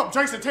dap up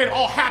Jason Tatum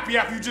all happy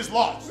after you just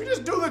lost? We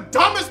just do the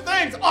dumbest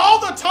things all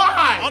the time.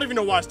 I don't even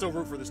know why I still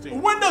root for this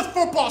team. When does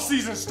football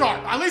season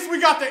start? At least we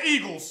got the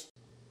Eagles.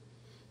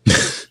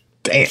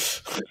 Damn.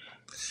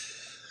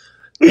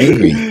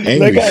 Angry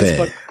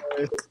fan.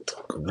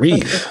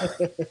 Grief.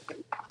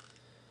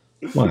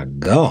 My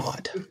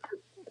God.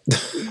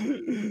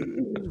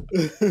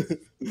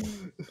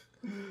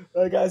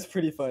 That guy's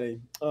pretty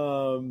funny.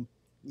 So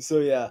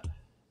yeah.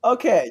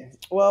 Okay.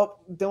 Well,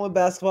 done with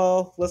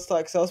basketball. Let's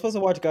talk. So I was supposed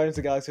to watch Guardians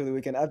of the Galaxy over the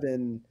weekend. I've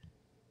been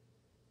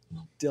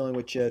dealing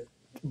with shit.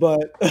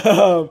 But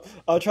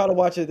I'll try to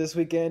watch it this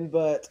weekend.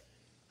 But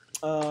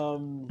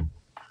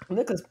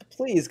Nicholas,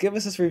 please give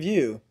us this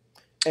review.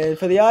 And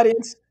for the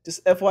audience,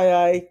 just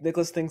FYI,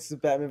 Nicholas thinks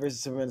Batman vs.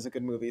 Superman is a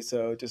good movie.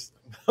 So just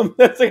I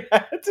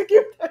had to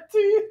give that to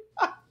you.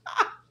 I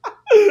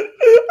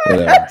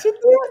had to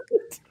do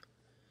it.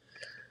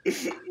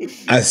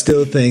 I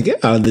still think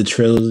out of the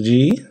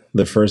trilogy,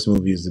 the first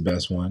movie is the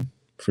best one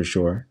for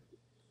sure.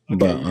 Okay.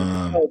 But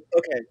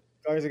okay,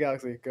 Guardians of the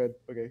Galaxy, good.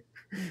 Okay.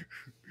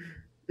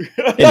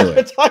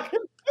 Anyway,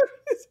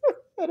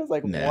 I was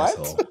like,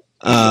 asshole.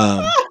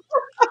 what?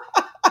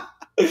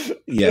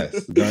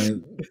 Yes,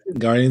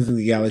 Guardians of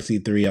the Galaxy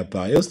 3. I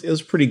thought it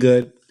was pretty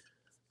good.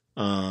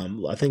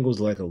 I think it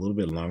was like a little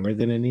bit longer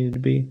than it needed to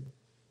be,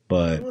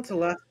 but It's the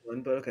last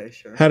one, but okay,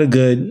 sure. had a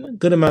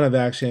good amount of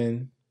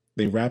action.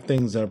 They wrapped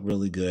things up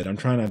really good. I'm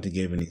trying not to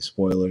give any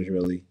spoilers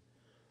really,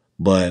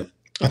 but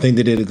I think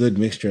they did a good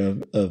mixture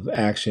of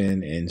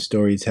action and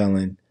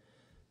storytelling.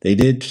 They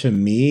did, to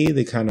me,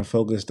 they kind of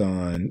focused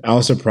on, I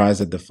was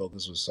surprised that the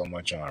focus was so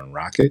much on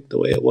Rocket the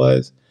way it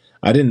was.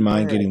 I didn't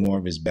mind getting more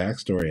of his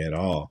backstory at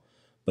all,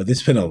 but they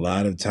spent a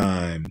lot of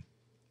time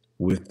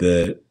with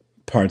the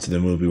parts of the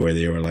movie where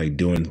they were like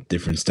doing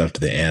different stuff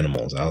to the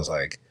animals. I was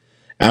like,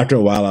 after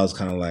a while, I was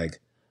kind of like,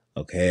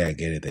 okay, I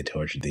get it. They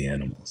tortured the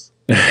animals.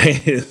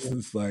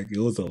 It's like, it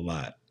was a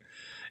lot,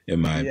 in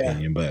my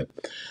opinion. But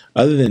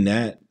other than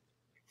that,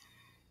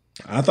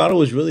 I thought it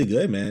was really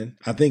good, man.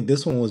 I think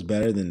this one was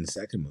better than the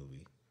second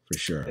movie, for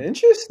sure.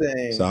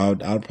 Interesting. So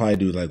I'll probably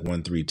do like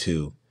 1, 3,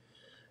 2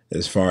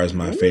 as far as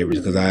my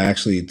favorites, because I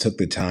actually took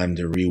the time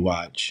to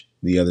rewatch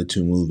the other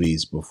 2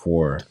 movies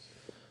before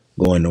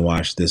going to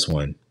watch this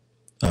one.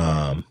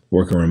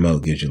 Working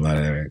remote gives you a lot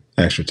of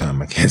extra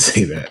time. I can't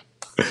say that.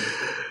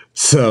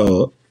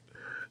 So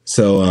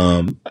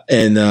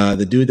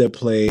the dude that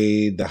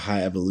played the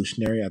High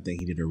Evolutionary, I think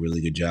he did a really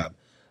good job.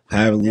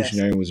 High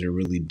Evolutionary was a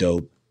really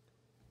dope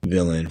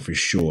villain for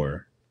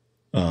sure.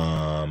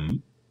 I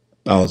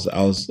was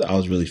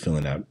really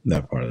feeling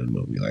that part of the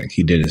movie. Like,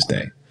 he did his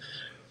thing.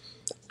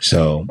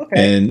 So,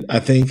 and I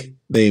think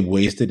they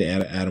wasted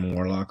Adam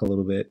Warlock a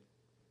little bit.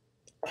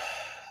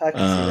 I can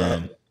see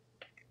that.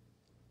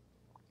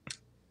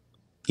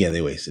 Yeah,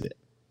 they wasted it.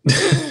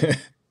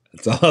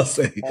 That's all I'll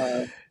say.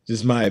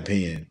 Just my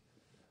opinion.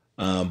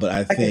 But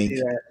I think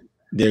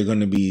they're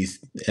going to be.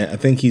 I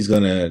think he's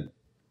going to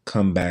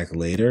come back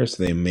later,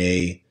 so they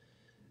may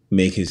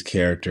make his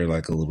character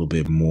like a little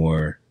bit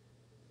more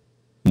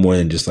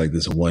than just like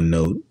this one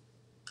note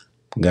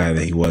guy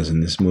that he was in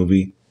this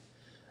movie.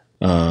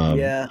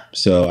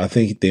 So I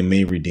think they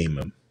may redeem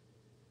him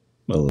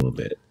a little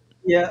bit.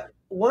 Yeah,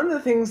 one of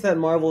the things that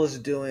Marvel is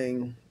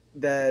doing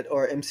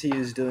or MCU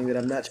is doing that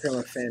I'm not sure I'm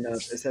a fan of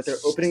is that they're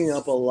opening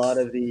up a lot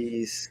of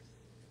these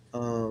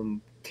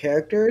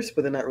characters,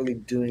 but they're not really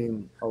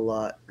doing a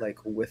lot like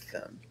with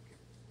them,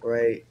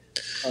 right?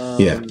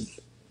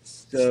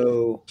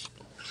 So,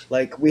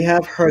 like, we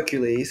have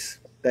Hercules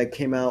that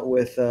came out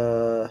with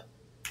the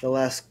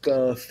last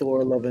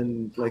Thor: Love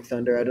and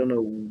Thunder. I don't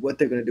know what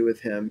they're going to do with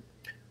him.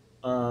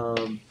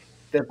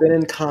 They've been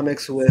in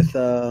comics with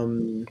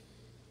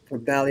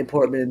with Natalie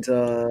Portman's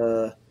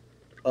the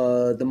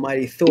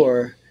Mighty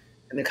Thor.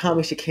 In the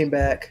comics, she came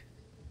back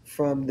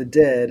from the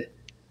dead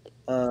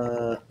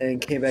and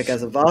came back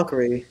as a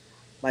Valkyrie.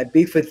 My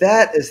beef with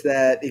that is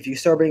that if you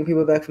start bringing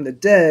people back from the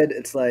dead,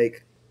 it's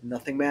like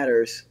nothing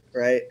matters,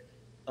 right?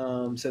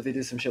 So if they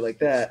do some shit like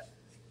that,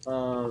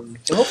 so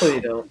hopefully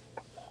they don't.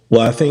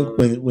 Well, I think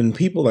when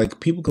people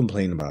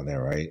complain about that,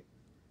 right?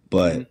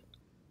 But Mhm.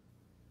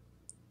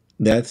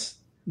 that's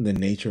the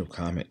nature of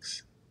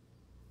comics.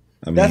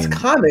 That's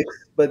comics,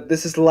 but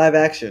this is live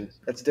action.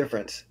 That's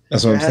different.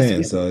 That's what There I'm has to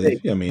saying. be So,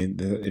 some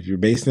if you're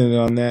basing it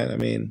on that,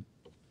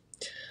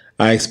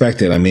 I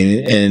expect it.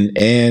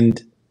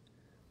 And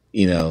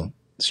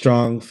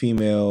strong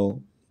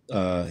female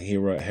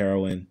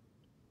heroine,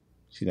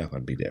 she's not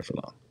going to be there for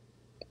long.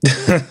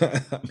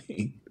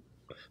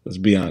 Let's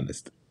be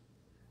honest.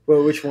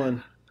 Well, which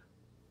one?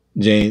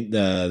 Jane,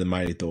 the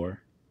Mighty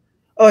Thor.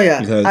 Oh yeah,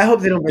 Because I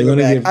hope they don't bring her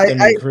they're back.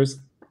 gonna give. Chris.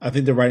 I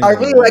think the writing. I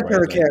really like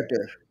her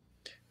character.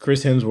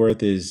 Chris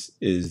Hemsworth is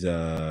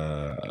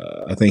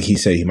I think he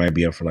said he might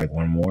be up for like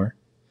one more.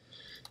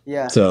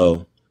 Yeah.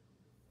 So,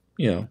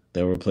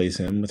 they'll replace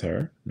him with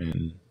her,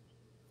 and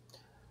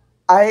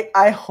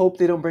I hope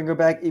they don't bring her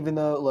back. Even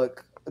though,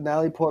 look,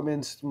 Natalie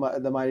Portman's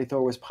The Mighty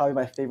Thor was probably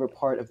my favorite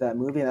part of that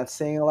movie, and that's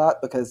saying a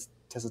lot because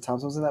Tessa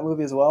Thompson was in that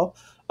movie as well.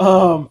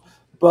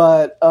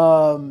 But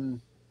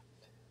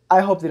I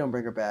hope they don't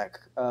bring her back.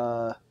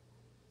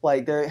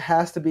 Like there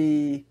has to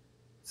be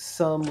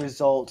some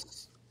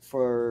results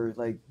for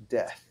like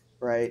death,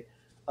 right?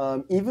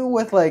 Even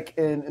with like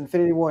in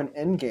Infinity War and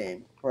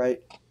Endgame,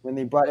 right? When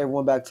they brought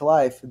everyone back to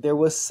life, there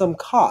was some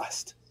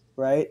cost,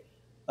 right?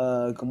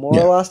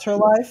 Gamora lost her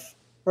life,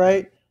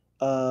 right?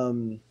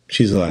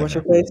 she's alive. What's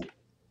her face?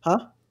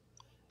 Huh?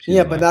 She's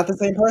yeah, alive. but not the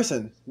same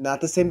person,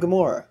 not the same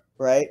Gamora,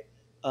 right?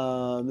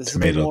 This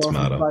Tomato, is Gamora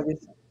tomato. from 5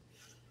 years,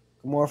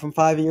 Gamora from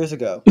 5 years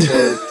ago,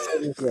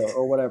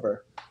 or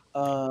whatever.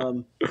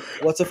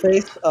 What's her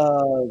face?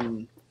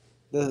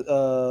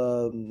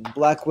 The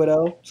Black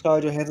Widow,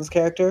 Scarlett Johansson's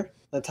character,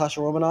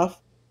 Natasha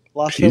Romanoff,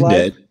 lost her She's life.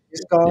 dead.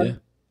 She's gone Yeah.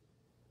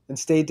 and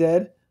stayed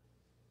dead.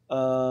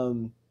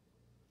 Iron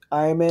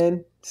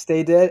Man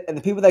stayed dead, and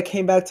the people that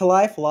came back to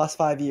life lost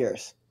 5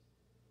 years,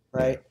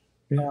 right?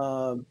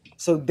 Yeah.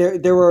 So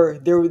there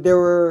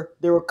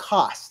were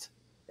costs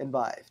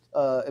involved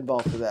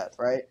for that,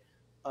 right?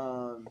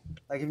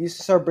 Like if you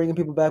start bringing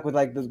people back with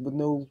with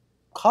no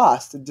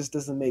cost, it just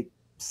doesn't make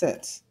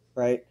sense,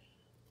 right?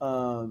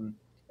 And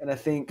I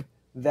think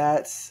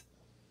that's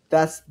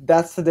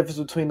the difference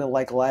between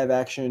like live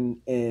action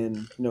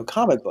and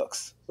comic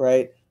books,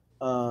 right?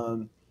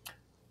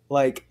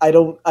 Like I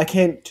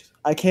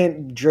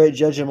can't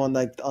judge them on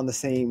the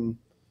same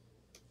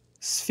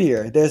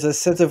sphere. There's a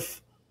sense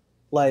of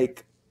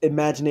like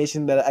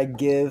imagination that I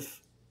give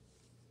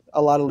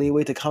a lot of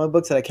leeway to comic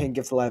books that I can't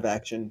give to live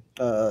action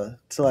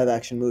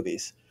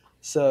movies.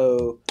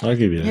 So I'll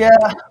give you that.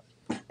 yeah,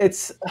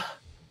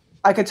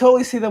 I could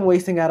totally see them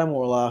wasting Adam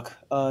Warlock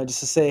just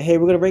to say, hey,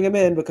 we're gonna bring him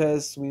in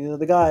because we know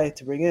the guy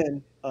to bring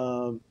in.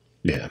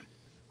 Yeah.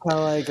 Kind of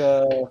like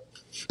I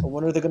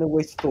wonder if they're gonna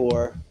waste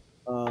Thor.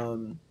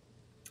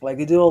 Like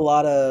they do a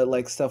lot of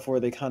like stuff where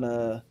they kind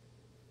of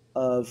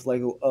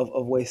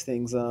waste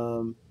things.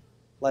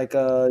 Like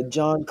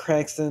John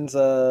Cranston's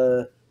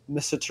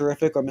Mr.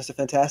 Terrific or Mr.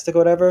 Fantastic or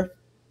whatever.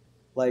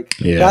 Like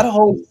that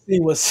whole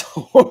scene was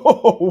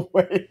so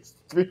waste,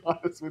 to be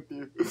honest with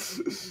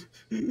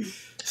you.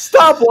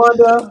 Stop,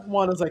 Wanda!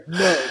 Wanda's like,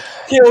 no.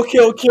 Kill.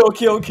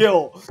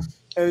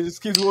 And it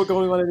just keeps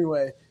going on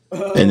anyway.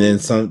 And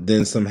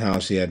then somehow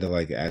she had to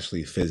like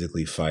actually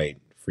physically fight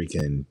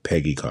freaking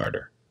Peggy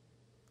Carter.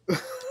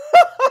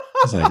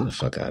 It's like, get the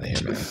fuck out of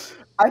here, man.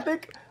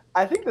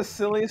 I think the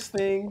silliest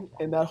thing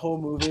in that whole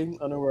movie,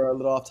 I know we're a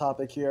little off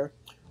topic here,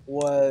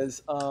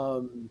 was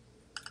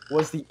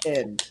the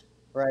end,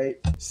 right?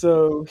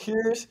 So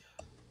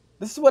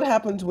this is what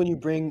happens when you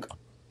bring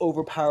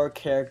overpowered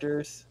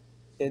characters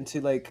into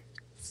like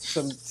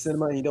some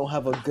cinema and you don't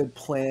have a good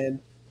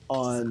plan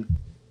on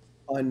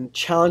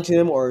challenging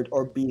them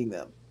or beating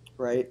them,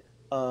 right?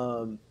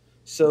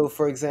 So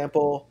for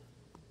example,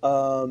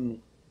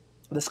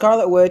 the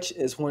Scarlet Witch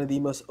is one of the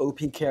most OP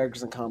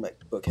characters in comic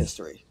book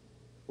history.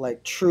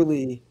 Like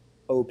truly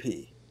OP,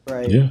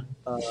 right? Yeah.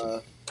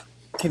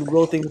 Can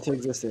will things into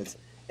existence.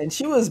 And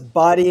she was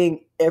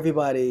bodying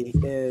everybody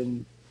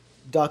in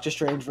Doctor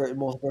Strange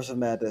Multiverse of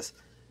Madness.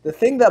 The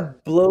thing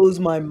that blows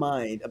my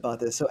mind about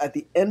this, so at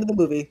the end of the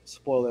movie,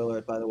 spoiler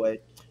alert by the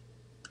way,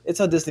 it's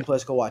on Disney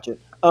Plus, go watch it.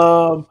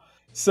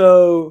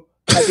 So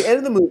at the end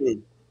of the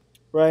movie,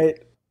 right,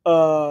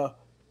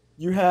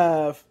 you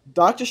have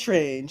Doctor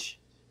Strange,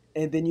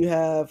 and then you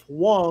have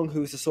Wong,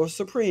 who's the Sorcerer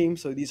Supreme,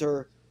 so these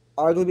are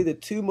arguably the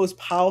two most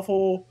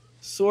powerful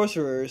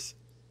sorcerers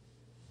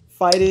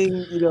fighting,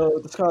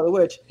 the Scarlet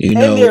Witch.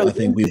 I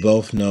think we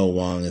both know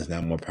Wong is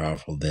not more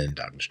powerful than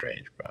Doctor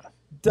Strange, bro.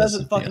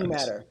 Doesn't fucking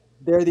matter.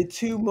 They're the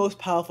two most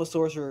powerful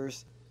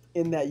sorcerers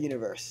in that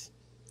universe,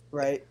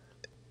 right?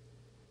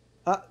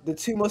 The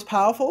two most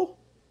powerful?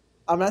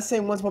 I'm not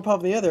saying one's more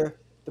powerful than the other.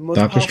 The most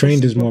Doctor powerful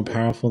Strange is more superhero.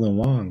 powerful than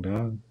Wong,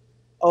 dog.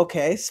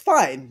 Okay, it's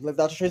fine. Let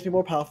Doctor Strange be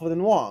more powerful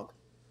than Wong.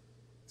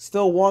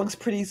 Still, Wong's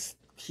pretty.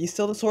 He's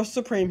still the Sorcerer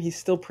Supreme. He's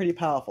still pretty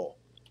powerful,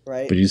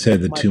 right? But you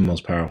said the My- two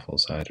most powerful,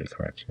 so I had to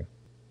correct you.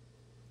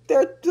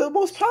 They're the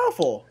most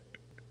powerful.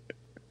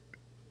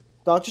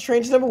 Doctor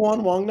Strange is number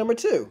 1, Wong number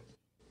 2.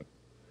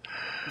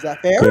 Is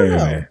that fair Go or ahead,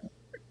 no? man.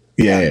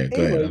 Yeah,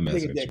 go ahead. Anyway, I'm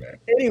messing take with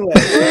a you,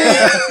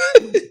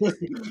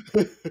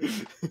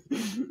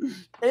 man.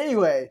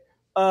 Anyway,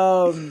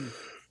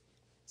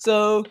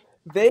 so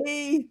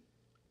they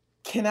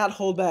cannot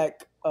hold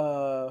back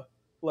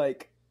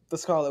like the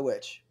Scarlet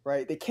Witch,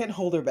 right? They can't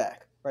hold her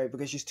back, right?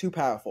 Because she's too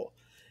powerful.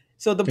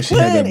 So the 'Cause she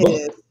had plan that book.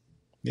 is,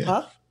 Yeah.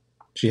 huh?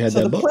 She had So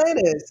that the book. plan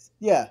is,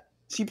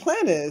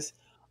 plan is,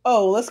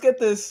 oh, let's get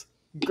this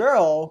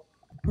girl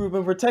who's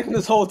been protecting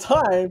this whole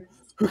time,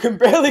 who can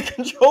barely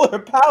control her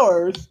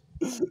powers,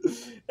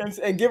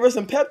 and give her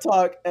some pep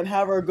talk and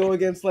have her go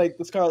against like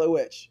the Scarlet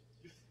Witch,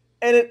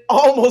 and it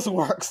almost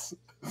works,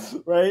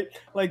 right?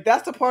 Like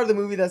that's the part of the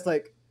movie that's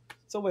like,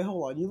 so wait,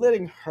 hold on, you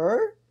letting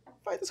her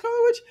fight the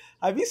Scarlet Witch?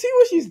 Have you seen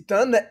what she's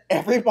done to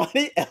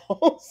everybody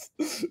else?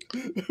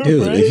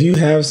 Dude, Right? if you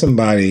have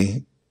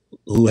somebody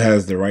who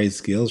has the right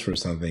skills for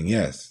something,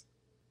 yes.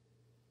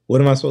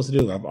 What am I supposed to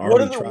do? I've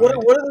already tried. What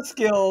are the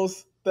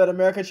skills that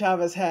America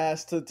Chavez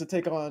has to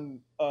take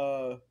on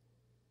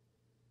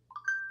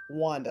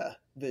Wanda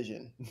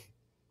Vision?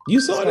 You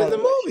saw it in the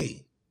Scarlet Witch.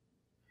 movie.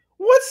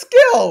 What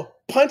skill?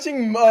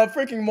 Punching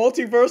freaking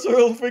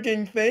multiversal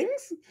freaking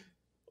things?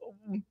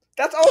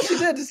 That's all she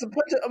did. Just a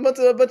bunch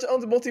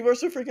of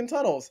multiversal freaking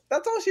tunnels.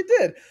 That's all she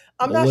did.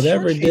 I'm not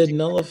Whatever shortchanging did her.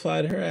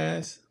 nullified her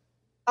ass.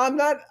 I'm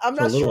not a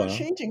little while.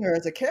 shortchanging her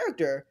as a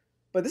character.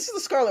 But this is the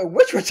Scarlet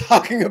Witch we're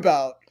talking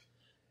about.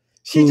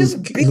 She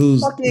just beat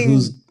who's fucking.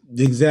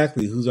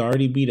 who's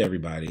already beat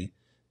everybody.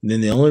 And then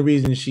the only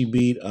reason she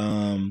beat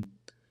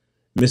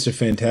Mr.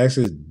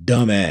 Fantastic's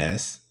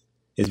dumbass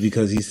is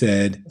because he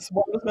said, The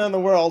smartest man in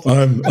the world.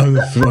 I'm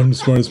the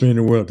smartest man in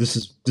the world. This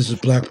is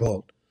Black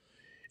Bolt.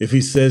 If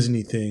he says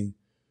anything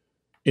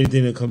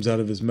that comes out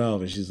of his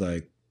mouth, and she's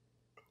like,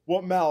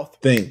 What mouth?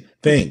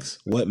 Thanks.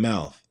 What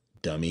mouth,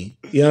 dummy?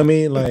 You know what I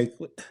mean? Like,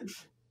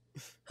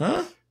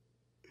 huh?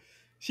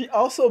 She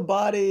also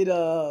bodied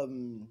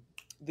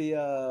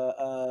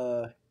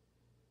the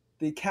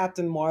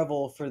Captain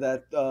Marvel for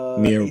that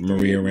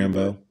Maria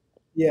Rambeau.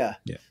 Yeah.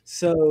 Yeah.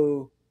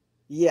 So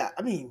yeah,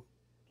 I mean,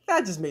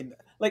 that just made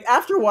like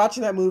after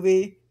watching that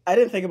movie, I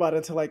didn't think about it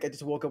until like I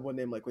just woke up one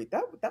day. I'm like, wait,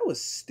 that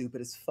was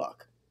stupid as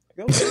fuck.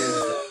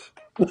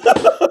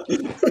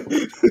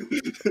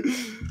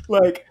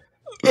 Like,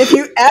 if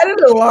you added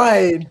a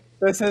line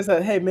that says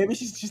that, hey, maybe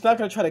she's not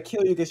gonna try to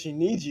kill you because she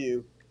needs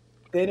you,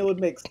 then it would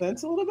make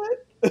sense a little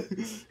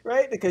bit,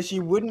 right? Because she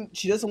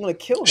doesn't want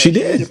to kill her. She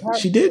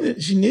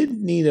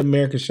did need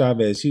America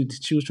Chavez. She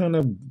was trying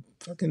to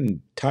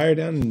fucking tie her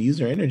down and use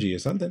her energy or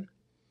something.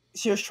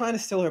 She was trying to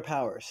steal her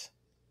powers,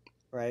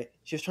 right?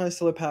 She was trying to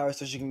steal her powers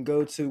so she can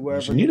go to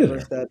wherever She needed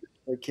universe that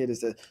her kid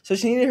is in. So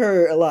she needed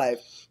her alive.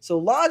 So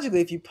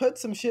logically, if you put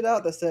some shit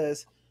out that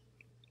says,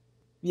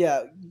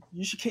 yeah,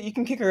 you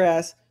can kick her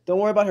ass, don't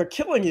worry about her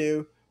killing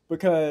you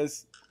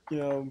because, you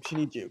know, she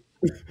needs you,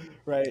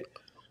 right?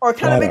 Or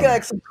kind of make it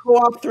like some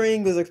co-op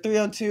thing, there's like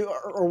 3-on-2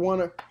 or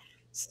 1 or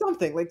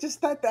something. Like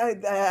just that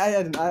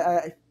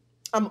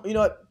I'm you know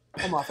what?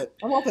 I'm off it.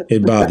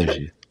 It bothers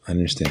you. I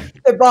understand.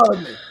 It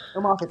bothered me.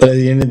 I'm off it. But at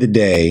the end of the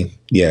day,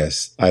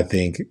 yes, I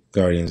think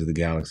Guardians of the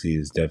Galaxy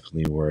is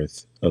definitely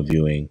worth a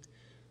viewing.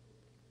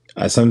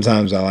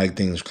 Sometimes I like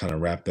things kind of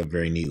wrapped up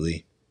very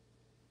neatly.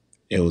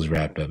 It was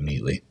wrapped up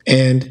neatly.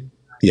 And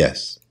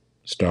yes,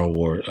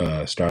 Star-Lord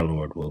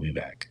will be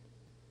back.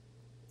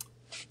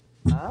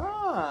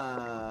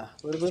 A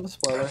little bit of a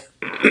spoiler.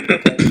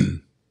 I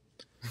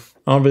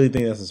don't really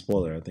think that's a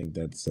spoiler. I think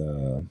that's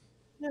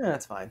Yeah,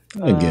 that's fine.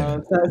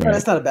 Again,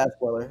 it's not a bad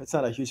spoiler. It's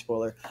not a huge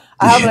spoiler.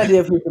 I have an idea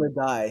of who's going to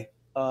die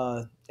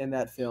in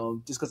that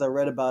film, just because I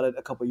read about it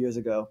a couple years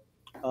ago.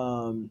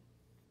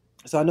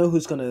 So I know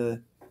who's going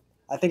to.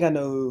 I think I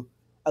know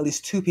at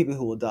least 2 people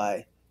who will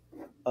die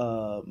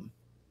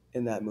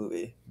in that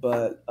movie.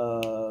 But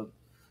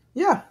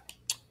yeah,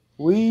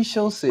 we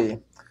shall see.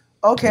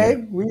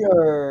 Okay, we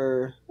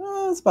are.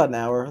 It's about an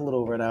hour, a little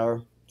over an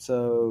hour.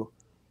 So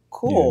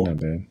cool. Yeah,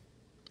 not bad.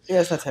 Yeah,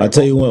 it's not terrible. I'll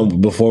tell you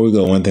what. Before we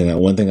go, one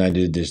thing I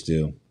did just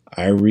do.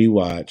 I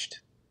rewatched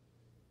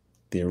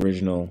the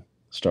original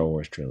Star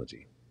Wars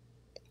trilogy.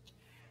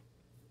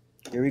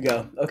 Here we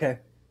go. Okay.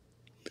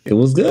 It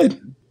was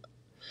good.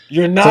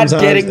 You're not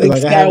getting Luke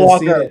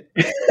Skywalker.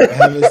 I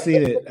haven't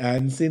seen it. I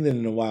hadn't seen it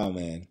in a while,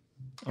 man.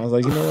 I was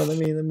like, you know what? Let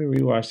me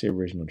rewatch the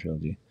original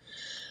trilogy.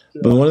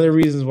 Yeah. But one of the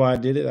reasons why I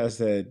did it, I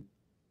said,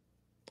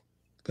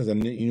 because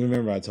you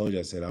remember I told you,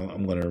 I said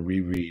I'm going to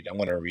reread. I'm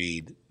going to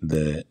read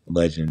the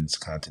Legends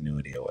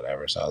continuity or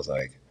whatever. So I was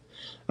like,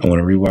 I want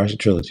to rewatch the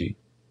trilogy.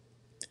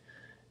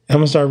 I'm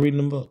going to start reading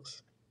them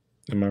books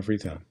in my free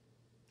time.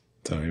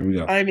 So here we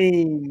go. I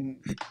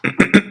mean,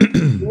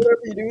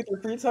 whatever you do with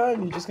your free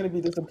time, you're just going to be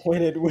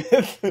disappointed with.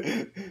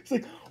 It's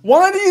like,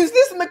 why did you use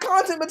this in the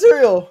content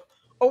material?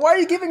 Oh, why are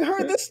you giving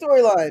her this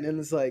storyline? And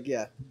it's like,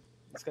 yeah,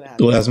 it's gonna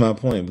happen. Well, that's my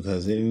point,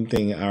 because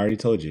anything I already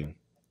told you,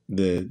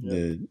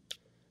 the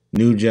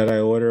new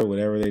Jedi Order,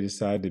 whatever they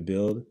decide to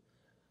build,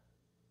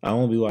 I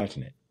won't be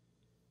watching it.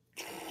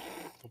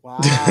 Wow.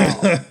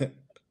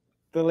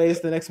 The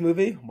next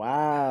movie?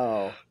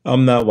 Wow.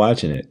 I'm not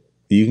watching it.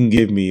 You can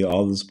give me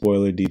all the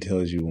spoiler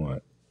details you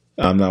want.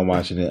 I'm not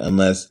watching it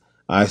unless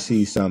I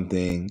see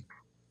something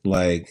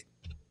like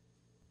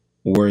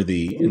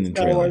worthy in the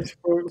trailer.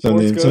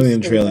 Something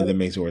in the trailer that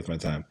makes it worth my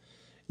time.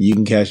 You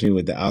can catch me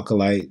with the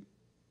Acolyte.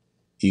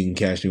 You can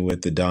catch me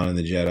with the Dawn of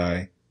the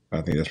Jedi.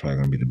 I think that's probably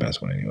going to be the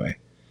best one anyway.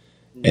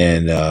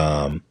 And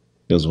there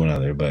was one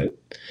other,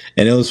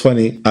 and it was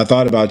funny. I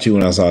thought about you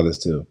when I saw this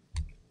too.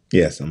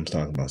 Yes, I'm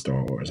talking about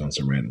Star Wars on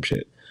some random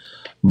shit.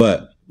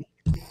 But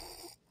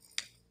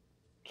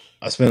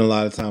I spend a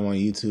lot of time on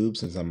YouTube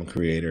since I'm a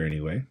creator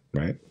anyway,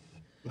 right?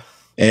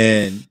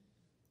 And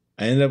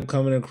I ended up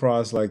coming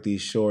across like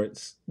these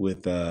shorts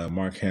with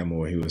Mark Hamill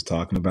where he was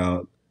talking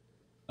about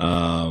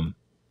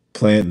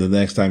playing the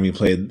next time he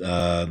played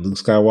Luke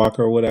Skywalker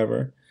or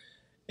whatever.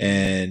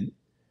 And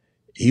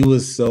he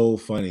was so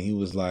funny. He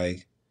was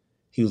like,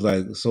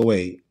 so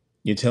wait,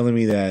 you're telling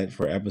me that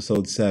for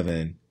episode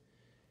 7,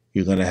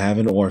 you're going to have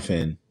an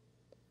orphan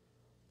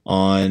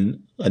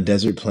on a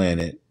desert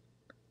planet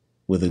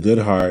with a good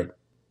heart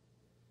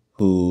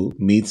who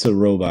meets a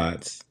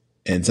robot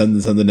and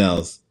something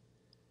else,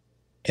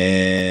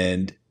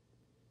 and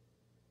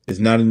it's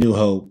not A New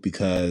Hope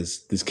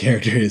because this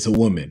character is a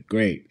woman.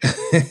 Great.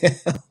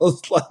 I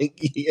was like,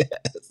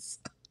 yes.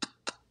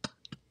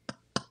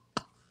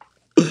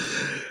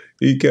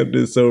 He kept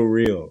it so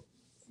real.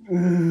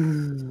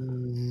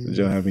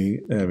 Joe had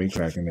me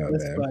cracking up.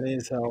 That's funny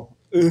as hell.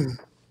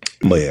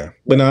 But yeah,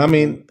 but no, I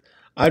mean,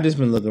 I've just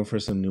been looking for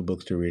some new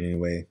books to read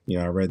anyway. You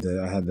know,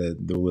 I had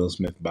the Will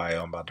Smith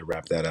bio. I'm about to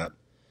wrap that up,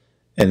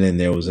 and then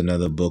there was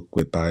another book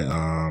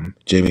by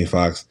Jamie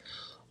Foxx.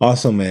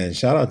 Also, man,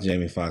 shout out to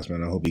Jamie Foxx,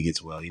 man. I hope he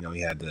gets well. You know,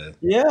 he had the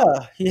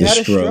had a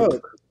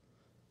stroke.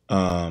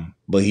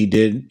 But he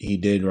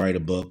did write a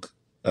book,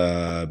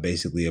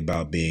 basically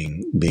about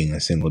being a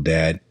single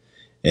dad,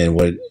 and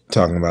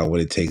talking about what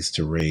it takes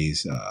to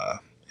raise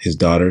his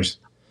daughters.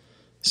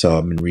 So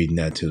I've been reading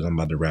that too. So I'm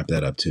about to wrap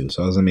that up too.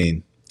 So I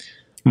mean,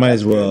 might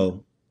as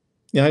well.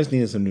 Yeah, I just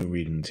needed some new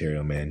reading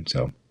material, man.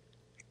 So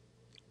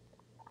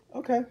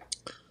okay,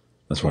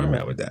 that's where I'm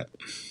at with that.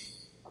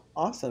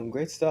 Awesome,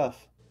 great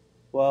stuff.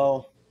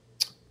 Well,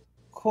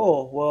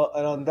 cool. Well,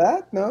 and on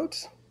that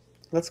note,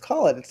 let's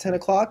call it. It's 10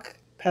 o'clock,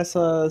 past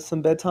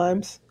some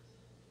bedtimes.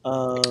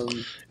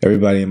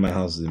 Everybody in my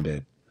house is in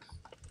bed.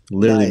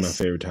 Literally Nice. my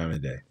favorite time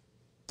of the day.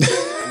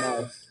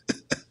 Nice.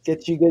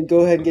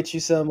 Go ahead and get you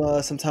some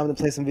time to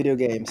play some video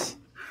games.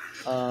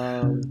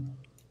 I'm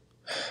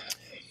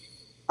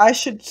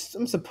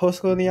supposed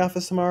to go in the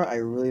office tomorrow. I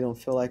really don't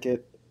feel like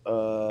it.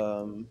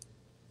 So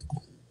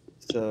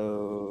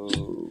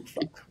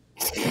fuck.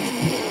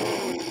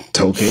 It's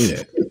okay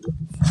then.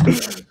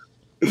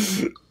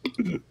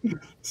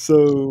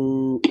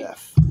 So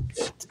F.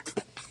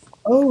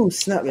 Oh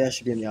snap! Yeah, I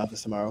should be in the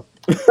office tomorrow.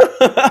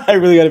 I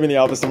really got to be in the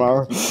office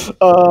tomorrow.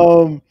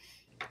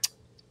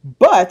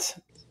 But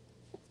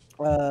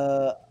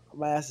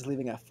my ass is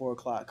leaving at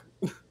 4:00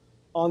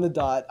 on the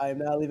dot. I am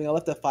now leaving. I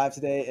left at 5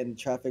 today in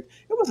traffic.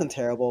 It wasn't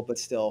terrible, but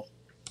still.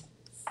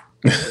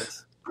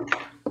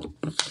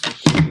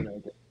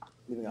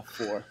 Leaving at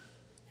 4.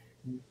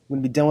 I'm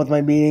gonna be done with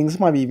my meetings.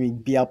 Might even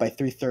be out by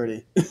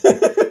 3:30.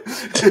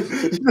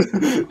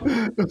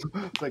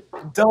 Like,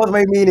 done with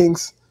my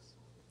meetings.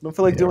 Don't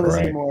feel like doing this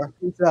anymore.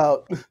 Peace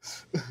out.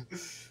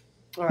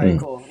 All right,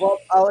 cool. Well,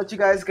 I'll let you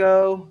guys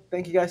go.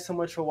 Thank you guys so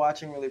much for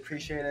watching. Really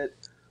appreciate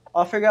it.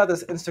 I'll figure out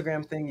this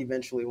Instagram thing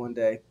eventually one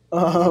day.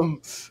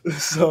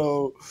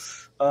 So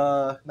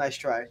nice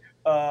try.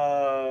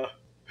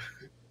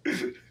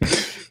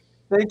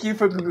 Thank you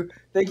for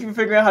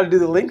figuring out how to do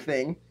the link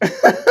thing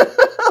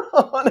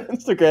on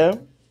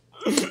Instagram.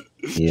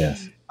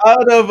 Yes. I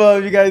don't know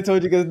if you guys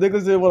told you, because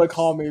Nicholas didn't want to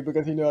call me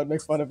because he knew I'd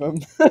make fun of him.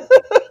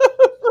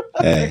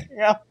 Hey,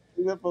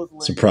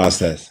 it's a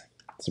process.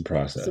 It's a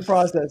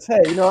process.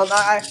 Hey, you know,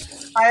 I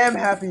am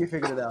happy you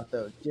figured it out,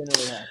 though.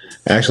 Genuinely happy.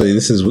 Actually,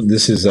 this is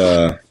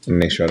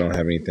make sure I don't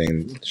have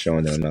anything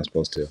showing that I'm not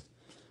supposed to.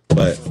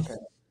 But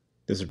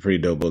this is a pretty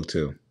dope book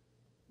too.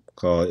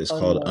 It's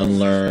called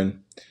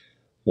Unlearn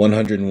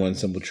 101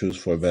 Simple Truths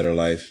for a Better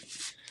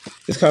Life.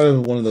 It's kind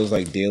of one of those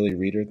like daily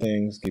reader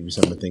things, give you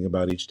something to think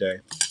about each day.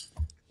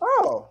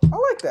 Oh, I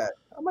like that.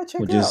 I might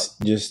check it out.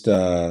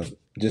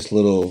 Just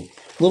little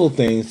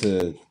things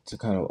to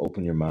kind of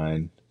open your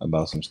mind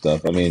about some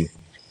stuff. I mean,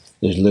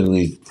 there's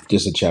literally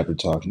just a chapter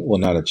talking, well,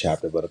 not a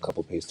chapter, but a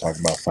couple pages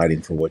talking about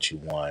fighting for what you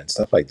want,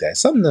 stuff like that.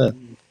 Something to,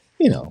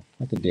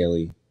 like a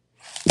daily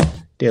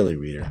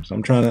reader. So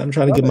I'm trying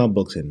to get my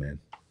books in, man.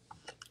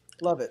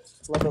 Love it.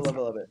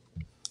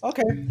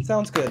 Okay,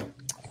 sounds good.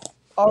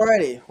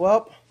 Alrighty,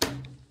 well,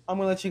 I'm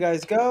gonna let you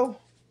guys go.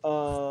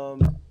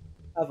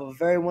 Have a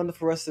very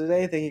wonderful rest of the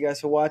day. Thank you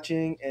guys for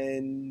watching,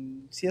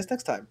 and see us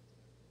next time.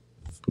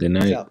 Good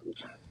night.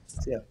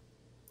 See ya.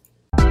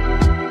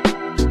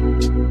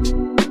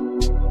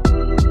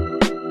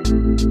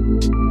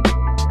 Bye.